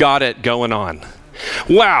you've got it going on.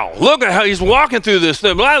 Wow, look at how he's walking through this,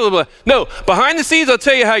 blah, blah, blah. No, behind the scenes, I'll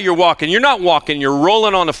tell you how you're walking. You're not walking, you're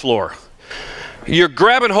rolling on the floor. You're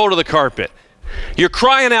grabbing hold of the carpet. You're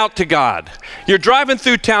crying out to God. You're driving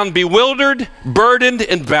through town bewildered, burdened,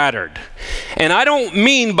 and battered. And I don't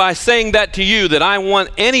mean by saying that to you that I want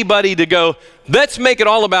anybody to go, let's make it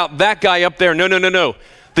all about that guy up there. No, no, no, no.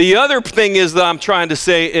 The other thing is that I'm trying to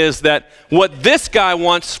say is that what this guy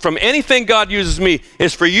wants from anything God uses me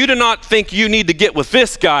is for you to not think you need to get with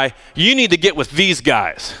this guy. You need to get with these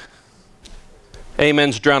guys.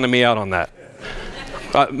 Amen's drowning me out on that.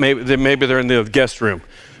 Maybe they're in the guest room.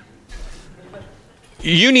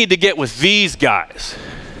 You need to get with these guys.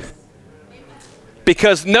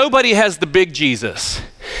 Because nobody has the big Jesus.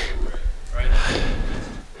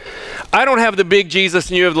 I don't have the big Jesus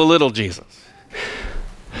and you have the little Jesus.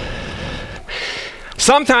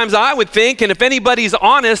 Sometimes I would think, and if anybody's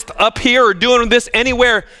honest up here or doing this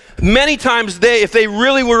anywhere, many times if they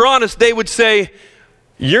really were honest, they would say,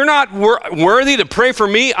 you're not worthy to pray for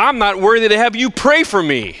me. I'm not worthy to have you pray for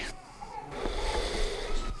me.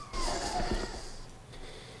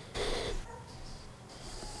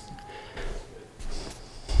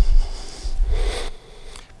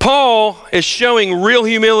 Paul is showing real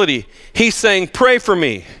humility. He's saying, pray for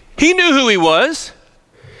me. He knew who he was.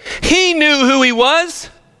 He knew who he was.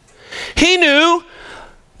 He knew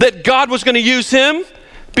that God was going to use him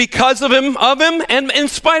because of him, and in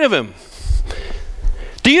spite of him.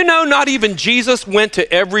 Do you know not even Jesus went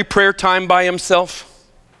to every prayer time by himself?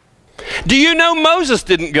 Do you know Moses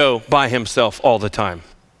didn't go by himself all the time?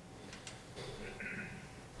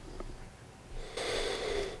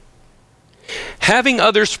 Having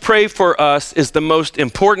others pray for us is the most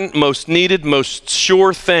important, most needed, most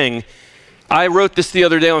sure thing. I wrote this the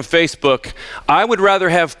other day on Facebook. I would rather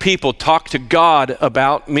have people talk to God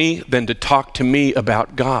about me than to talk to me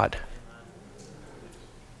about God.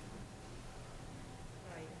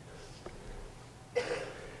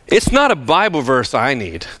 It's not a Bible verse I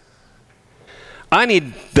need. I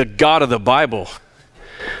need the God of the Bible.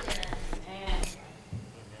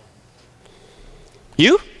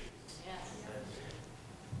 You?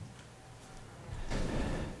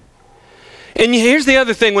 And here's the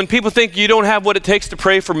other thing. When people think you don't have what it takes to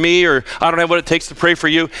pray for me, or I don't have what it takes to pray for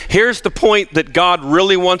you, here's the point that God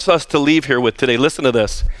really wants us to leave here with today. Listen to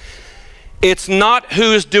this. It's not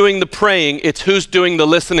who's doing the praying, it's who's doing the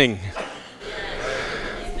listening.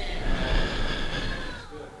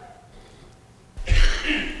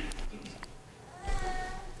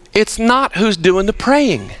 It's not who's doing the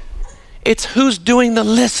praying. It's who's doing the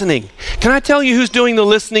listening. Can I tell you who's doing the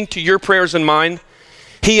listening to your prayers and mine?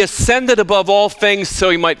 He ascended above all things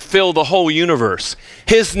so he might fill the whole universe.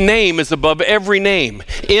 His name is above every name,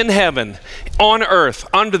 in heaven, on earth,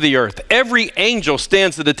 under the earth. Every angel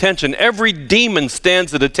stands at attention. Every demon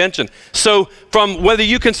stands at attention. So from whether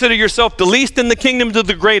you consider yourself the least in the kingdom to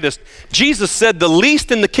the greatest, Jesus said the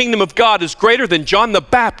least in the kingdom of God is greater than John the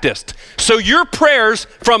Baptist. So your prayers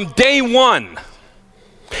from day one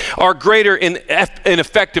are greater in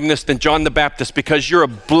effectiveness than John the Baptist, because you're a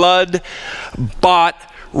blood-bought,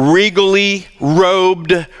 regally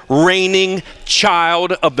robed, reigning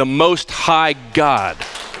child of the Most High God.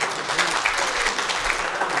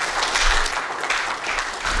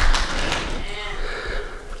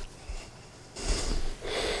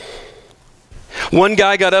 One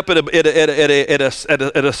guy got up at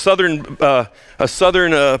a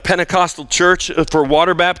southern Pentecostal church for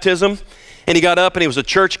water baptism. And he got up, and he was a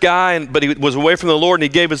church guy, but he was away from the Lord, and he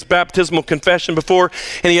gave his baptismal confession before,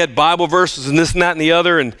 and he had Bible verses and this and that and the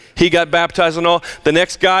other, and he got baptized and all. The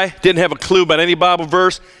next guy didn't have a clue about any Bible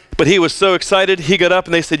verse, but he was so excited. He got up,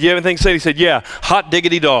 and they said, "You have anything to say?" He said, "Yeah, hot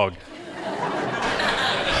diggity dog."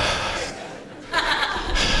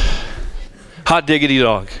 Hot diggity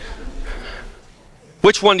dog.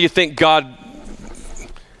 Which one do you think God...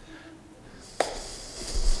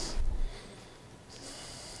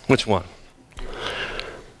 Which one?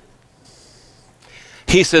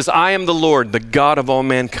 He says, "I am the Lord, the God of all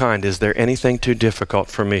mankind. Is there anything too difficult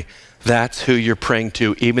for me?" That's who you're praying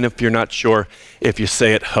to, even if you're not sure if you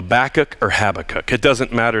say it Habakkuk or Habakkuk. It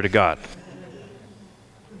doesn't matter to God.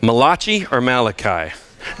 Malachi or Malachi.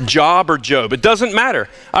 Job or Job. It doesn't matter.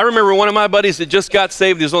 I remember one of my buddies that just got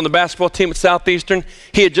saved. He was on the basketball team at Southeastern.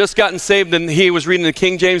 He had just gotten saved, and he was reading the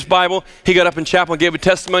King James Bible. He got up in chapel and gave a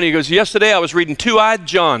testimony. He goes, "Yesterday I was reading Two-Eyed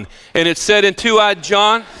John, and it said in Two-Eyed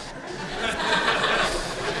John..."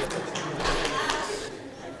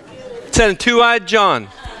 It said in Two-Eyed John.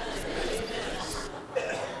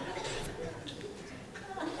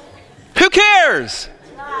 Who cares?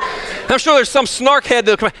 I'm sure there's some snark head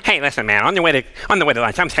that'll come, "Hey, listen, man, on the way to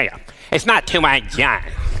lunch, I'm telling you, it's not Two-Eyed John."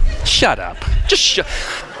 Shut up. Just shut.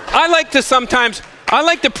 I like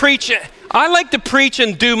to preach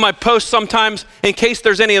and do my posts sometimes in case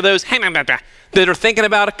there's any of those, "Hey, man, that are thinking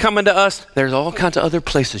about it coming to us." There's all kinds of other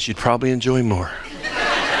places you'd probably enjoy more.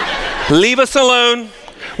 Leave us alone.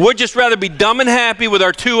 We'd just rather be dumb and happy with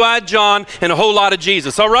our Two-Eyed John and a whole lot of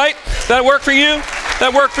Jesus. All right? That work for you?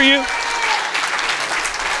 That work for you?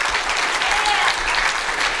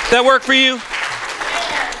 That work for you?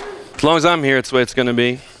 As long as I'm here, it's the way it's going to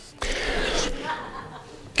be.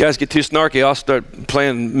 Guys get too snarky, I'll start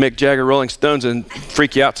playing Mick Jagger, Rolling Stones, and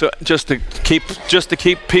freak you out. So just to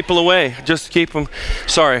keep people away, just to keep them.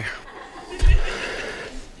 Sorry.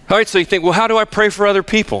 All right. So you think, well, how do I pray for other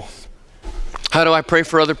people? How do I pray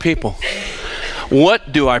for other people?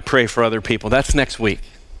 What do I pray for other people? That's next week.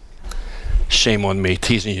 Shame on me,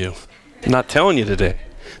 teasing you. I'm not telling you today.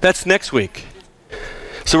 That's next week.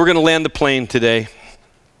 So we're going to land the plane today,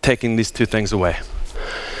 taking these two things away.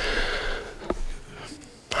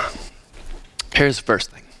 Here's the first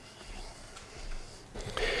thing.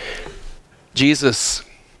 Jesus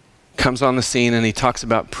comes on the scene and he talks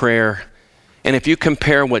about prayer. And if you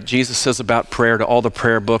compare what Jesus says about prayer to all the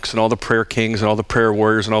prayer books and all the prayer kings and all the prayer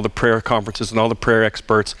warriors and all the prayer conferences and all the prayer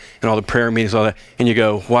experts and all the prayer meetings, all that, and you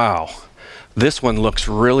go, wow, this one looks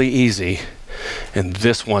really easy and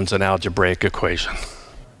this one's an algebraic equation.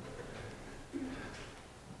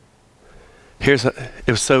 It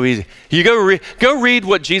was so easy. You go read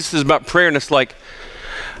what Jesus says about prayer, and it's like,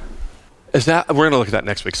 we're going to look at that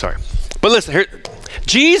next week, sorry. But listen,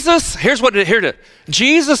 Jesus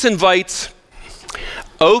invites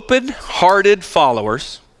open-hearted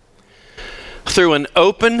followers through an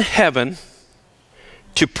open heaven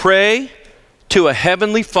to pray to a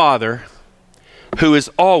heavenly Father who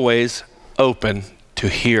is always open to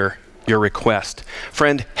hear your request.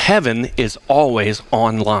 Friend, heaven is always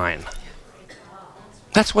online.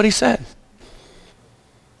 That's what he said.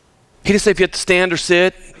 He didn't say if you had to stand or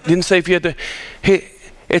sit. He didn't say if you had to.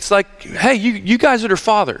 It's like, hey, you guys that are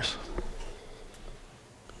fathers.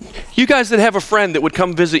 You guys that have a friend that would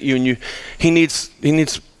come visit you and he needs,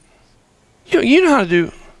 you know how to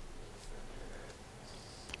do.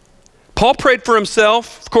 Paul prayed for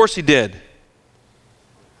himself. Of course he did.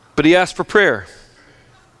 But he asked for prayer.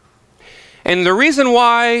 And the reason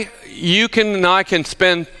why you and I can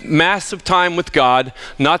spend massive time with God,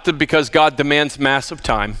 not because God demands massive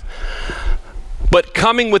time, but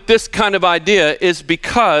coming with this kind of idea is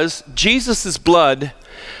because Jesus' blood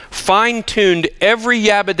fine-tuned every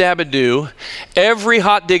yabba-dabba-doo, every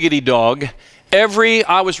hot diggity dog,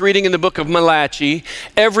 I was reading in the book of Malachi,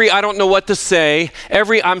 I don't know what to say,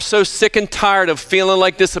 I'm so sick and tired of feeling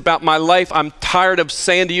like this about my life. I'm tired of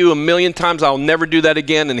saying to you a million times, I'll never do that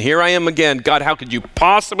again. And here I am again. God, how could you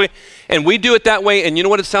possibly? And we do it that way. And you know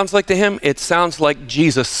what it sounds like to him? It sounds like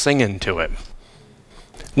Jesus singing to him.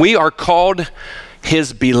 We are called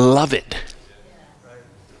his beloved.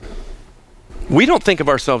 We don't think of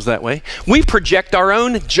ourselves that way. We project our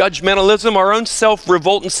own judgmentalism, our own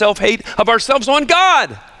self-revolt and self-hate of ourselves on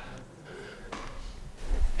God.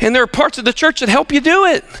 And there are parts of the church that help you do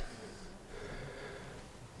it.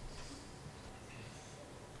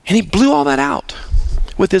 And he blew all that out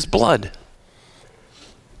with his blood.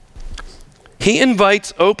 He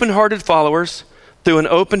invites open-hearted followers through an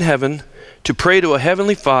open heaven to pray to a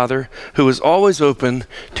heavenly Father who is always open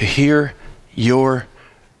to hear your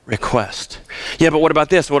request. Yeah, but what about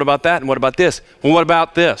this? What about that? And what about this? Well, what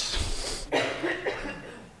about this?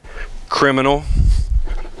 Criminal,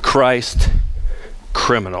 Christ,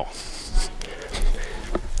 criminal.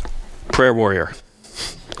 Prayer warrior.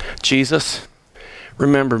 Jesus,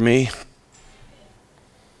 remember me.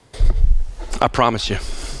 I promise you.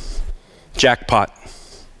 Jackpot.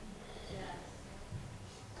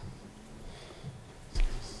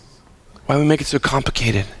 Why do we make it so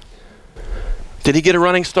complicated? Did he get a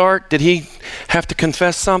running start? Did he have to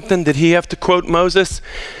confess something? Did he have to quote Moses?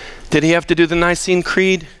 Did he have to do the Nicene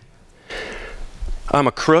Creed? I'm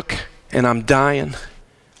a crook and I'm dying.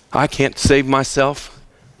 I can't save myself.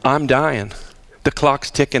 I'm dying. The clock's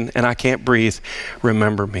ticking and I can't breathe.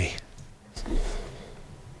 Remember me.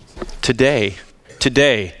 Today,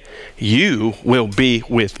 you will be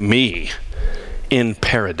with me in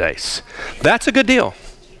paradise. That's a good deal.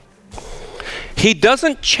 He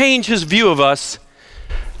doesn't change his view of us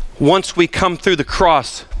once we come through the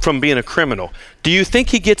cross from being a criminal. Do you think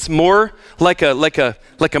he gets more like a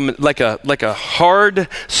hard,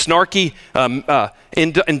 snarky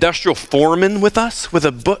industrial foreman with us with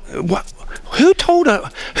a book? Who told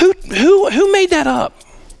us? Who made that up?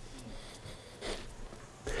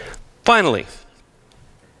 Finally,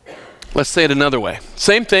 let's say it another way.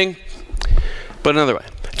 Same thing, but another way.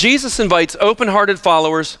 Jesus invites open-hearted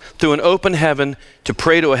followers through an open heaven to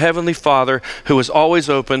pray to a heavenly Father who is always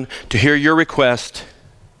open to hear your request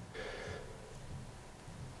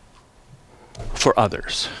for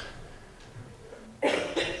others.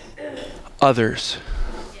 Others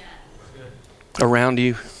around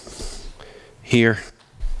you, here.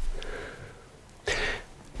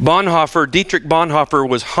 Dietrich Bonhoeffer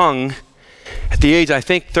was hung at the age, I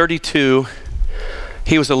think, 32.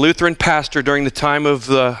 He was a Lutheran pastor during the time of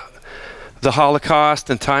the Holocaust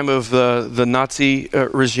and time of the Nazi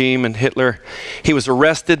regime and Hitler. He was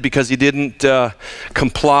arrested because he didn't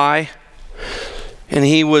comply, and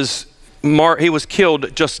he was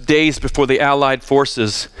killed just days before the Allied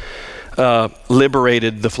forces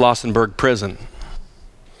liberated the Flossenburg prison.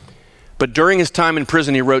 But during his time in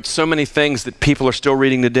prison, he wrote so many things that people are still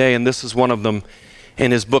reading today, and this is one of them.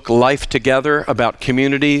 In his book, Life Together, about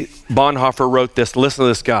community, Bonhoeffer wrote this. Listen to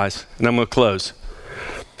this, guys, and I'm going to close.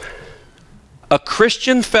 A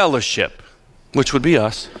Christian fellowship, which would be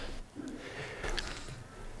us,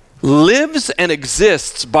 lives and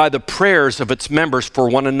exists by the prayers of its members for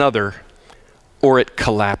one another, or it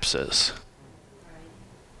collapses.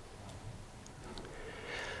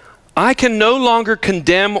 I can no longer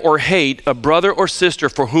condemn or hate a brother or sister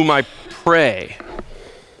for whom I pray,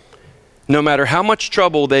 no matter how much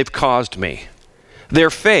trouble they've caused me. Their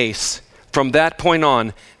face, from that point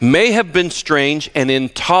on, may have been strange and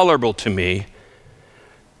intolerable to me,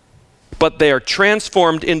 but they are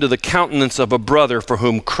transformed into the countenance of a brother for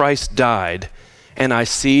whom Christ died, and I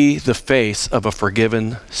see the face of a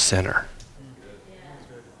forgiven sinner.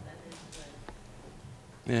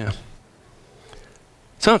 Yeah.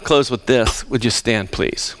 So I'll close with this. Would you stand,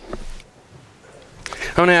 please?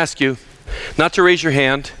 I want to ask you, not to raise your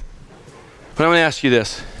hand, but I'm going to ask you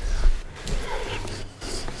this.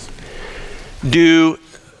 Do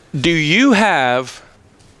you have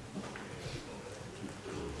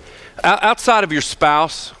Outside of your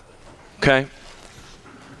spouse, okay,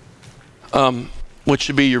 which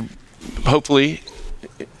should be your, hopefully,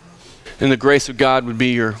 in the grace of God, would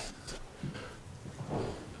be your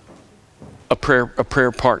a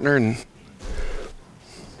prayer partner. And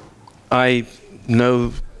I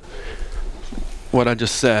know what I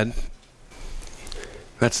just said.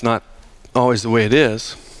 That's not always the way it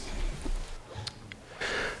is.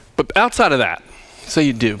 But outside of that, say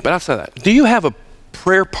you do, but outside of that, do you have a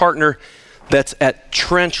prayer partner that's at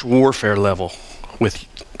trench warfare level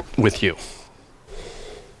with you?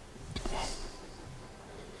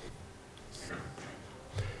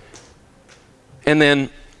 And then,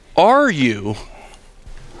 are you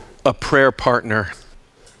a prayer partner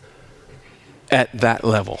at that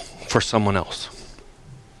level for someone else?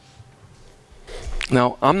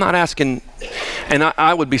 Now, I'm not asking, and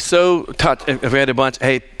I would be so touched if we had a bunch,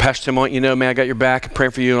 hey, Pastor Tim, I want you to know, man, I got your back, I'm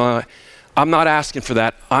praying for you. I'm not asking for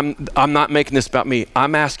that. I'm not making this about me.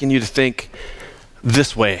 I'm asking you to think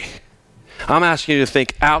this way. I'm asking you to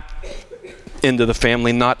think out into the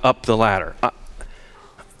family, not up the ladder.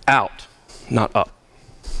 Out, not up.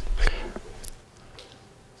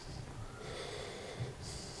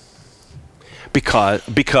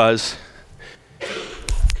 Because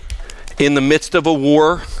in the midst of a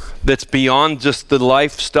war that's beyond just the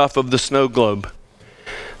life stuff of the snow globe,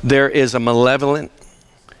 there is a malevolent,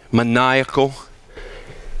 maniacal,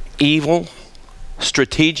 evil,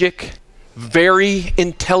 strategic, very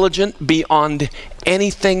intelligent beyond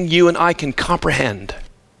anything you and I can comprehend,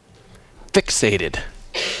 fixated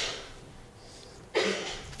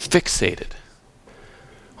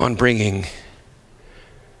on bringing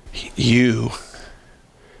you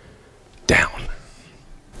down.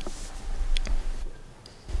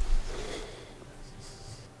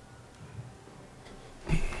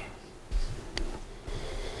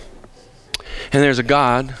 And there's a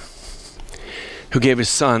God who gave his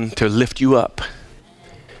son to lift you up,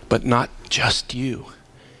 but not just you,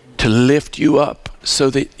 to lift you up so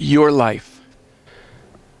that your life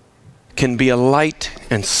can be a light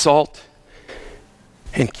and salt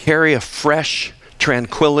and carry a fresh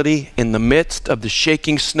tranquility in the midst of the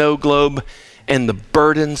shaking snow globe and the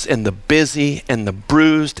burdens and the busy and the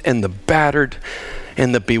bruised and the battered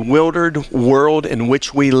and the bewildered world in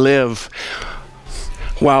which we live,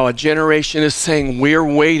 while a generation is saying we're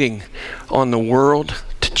waiting on the world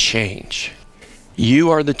to change.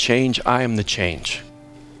 You are the change, I am the change.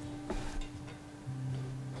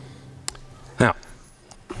 Now,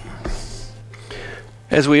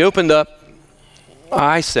 as we opened up,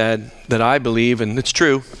 I said that I believe, and it's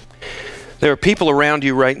true, there are people around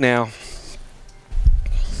you right now,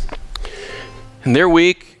 and their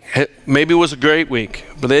week maybe was a great week,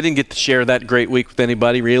 but they didn't get to share that great week with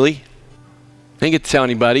anybody, really. They didn't get to tell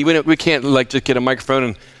anybody. We can't just get a microphone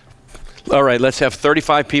and, all right, let's have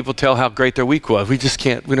 35 people tell how great their week was. We just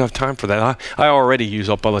can't, we don't have time for that. I already use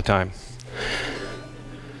up all the time.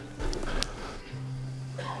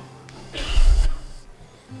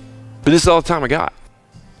 But this is all the time I got.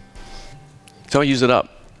 So I'll use it up.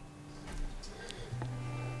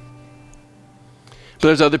 But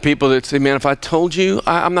there's other people that say, man, if I told you,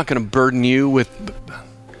 I'm not going to burden you with,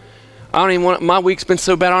 I don't even want, my week's been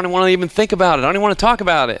so bad, I don't want to even think about it. I don't even want to talk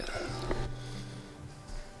about it.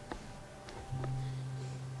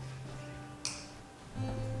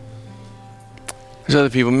 There's other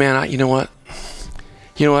people, man, you know what?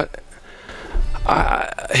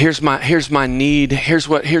 Here's my need. Here's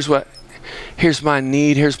my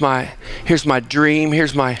need. Here's my dream.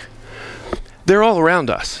 They're all around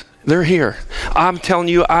us. They're here. I'm telling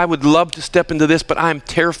you, I would love to step into this, but I'm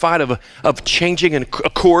terrified of changing a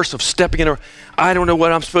course, of stepping in. I don't know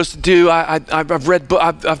what I'm supposed to do. I've read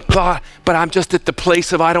books, I've thought, but I'm just at the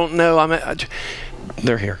place of I don't know.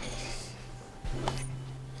 They're here.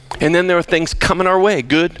 And then there are things coming our way,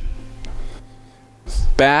 good,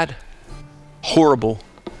 bad, horrible.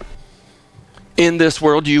 In this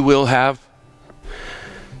world you will have,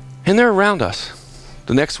 and they're around us.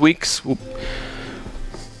 The next weeks,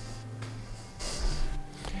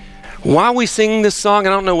 while we sing this song,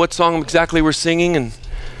 I don't know what song exactly we're singing,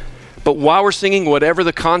 but while we're singing, whatever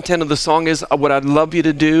the content of the song is, what I'd love you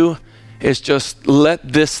to do is just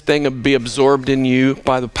let this thing be absorbed in you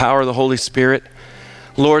by the power of the Holy Spirit.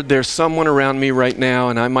 Lord, there's someone around me right now,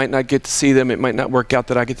 and I might not get to see them. It might not work out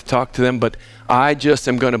that I get to talk to them, but I just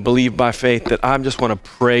am going to believe by faith that I just want to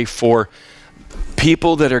pray for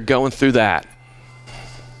people that are going through that.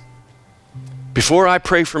 Before I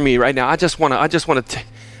pray for me right now, I'm just going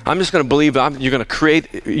to believe you're going to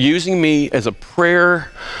create, using me as a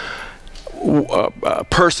prayer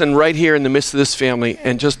person right here in the midst of this family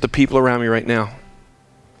and just the people around me right now.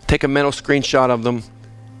 take a mental screenshot of them,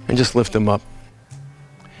 and just lift them up.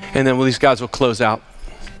 And then these guys will close out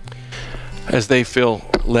as they feel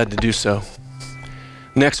led to do so.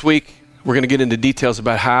 Next week, we're going to get into details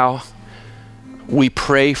about how we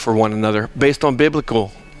pray for one another based on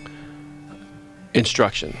biblical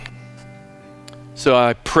instruction. So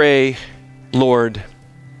I pray, Lord,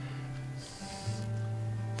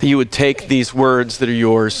 that you would take these words that are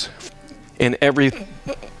yours, and every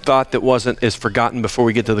thought that wasn't is forgotten before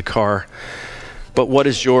we get to the car. But what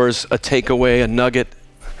is yours, a takeaway, a nugget,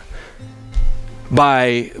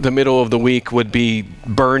 by the middle of the week would be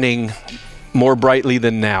burning more brightly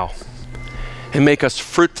than now, and make us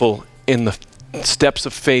fruitful in the steps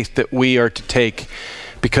of faith that we are to take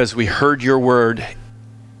because we heard your word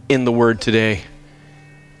in the word today.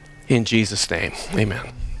 In Jesus' name,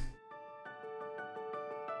 amen.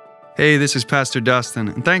 Hey, this is Pastor Dustin,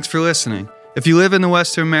 and thanks for listening. If you live in the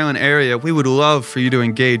Western Maryland area, we would love for you to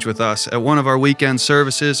engage with us at one of our weekend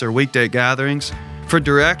services or weekday gatherings. For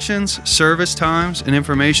directions, service times, and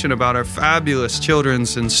information about our fabulous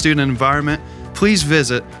children's and student environment, please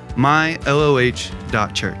visit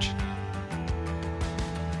myloh.church.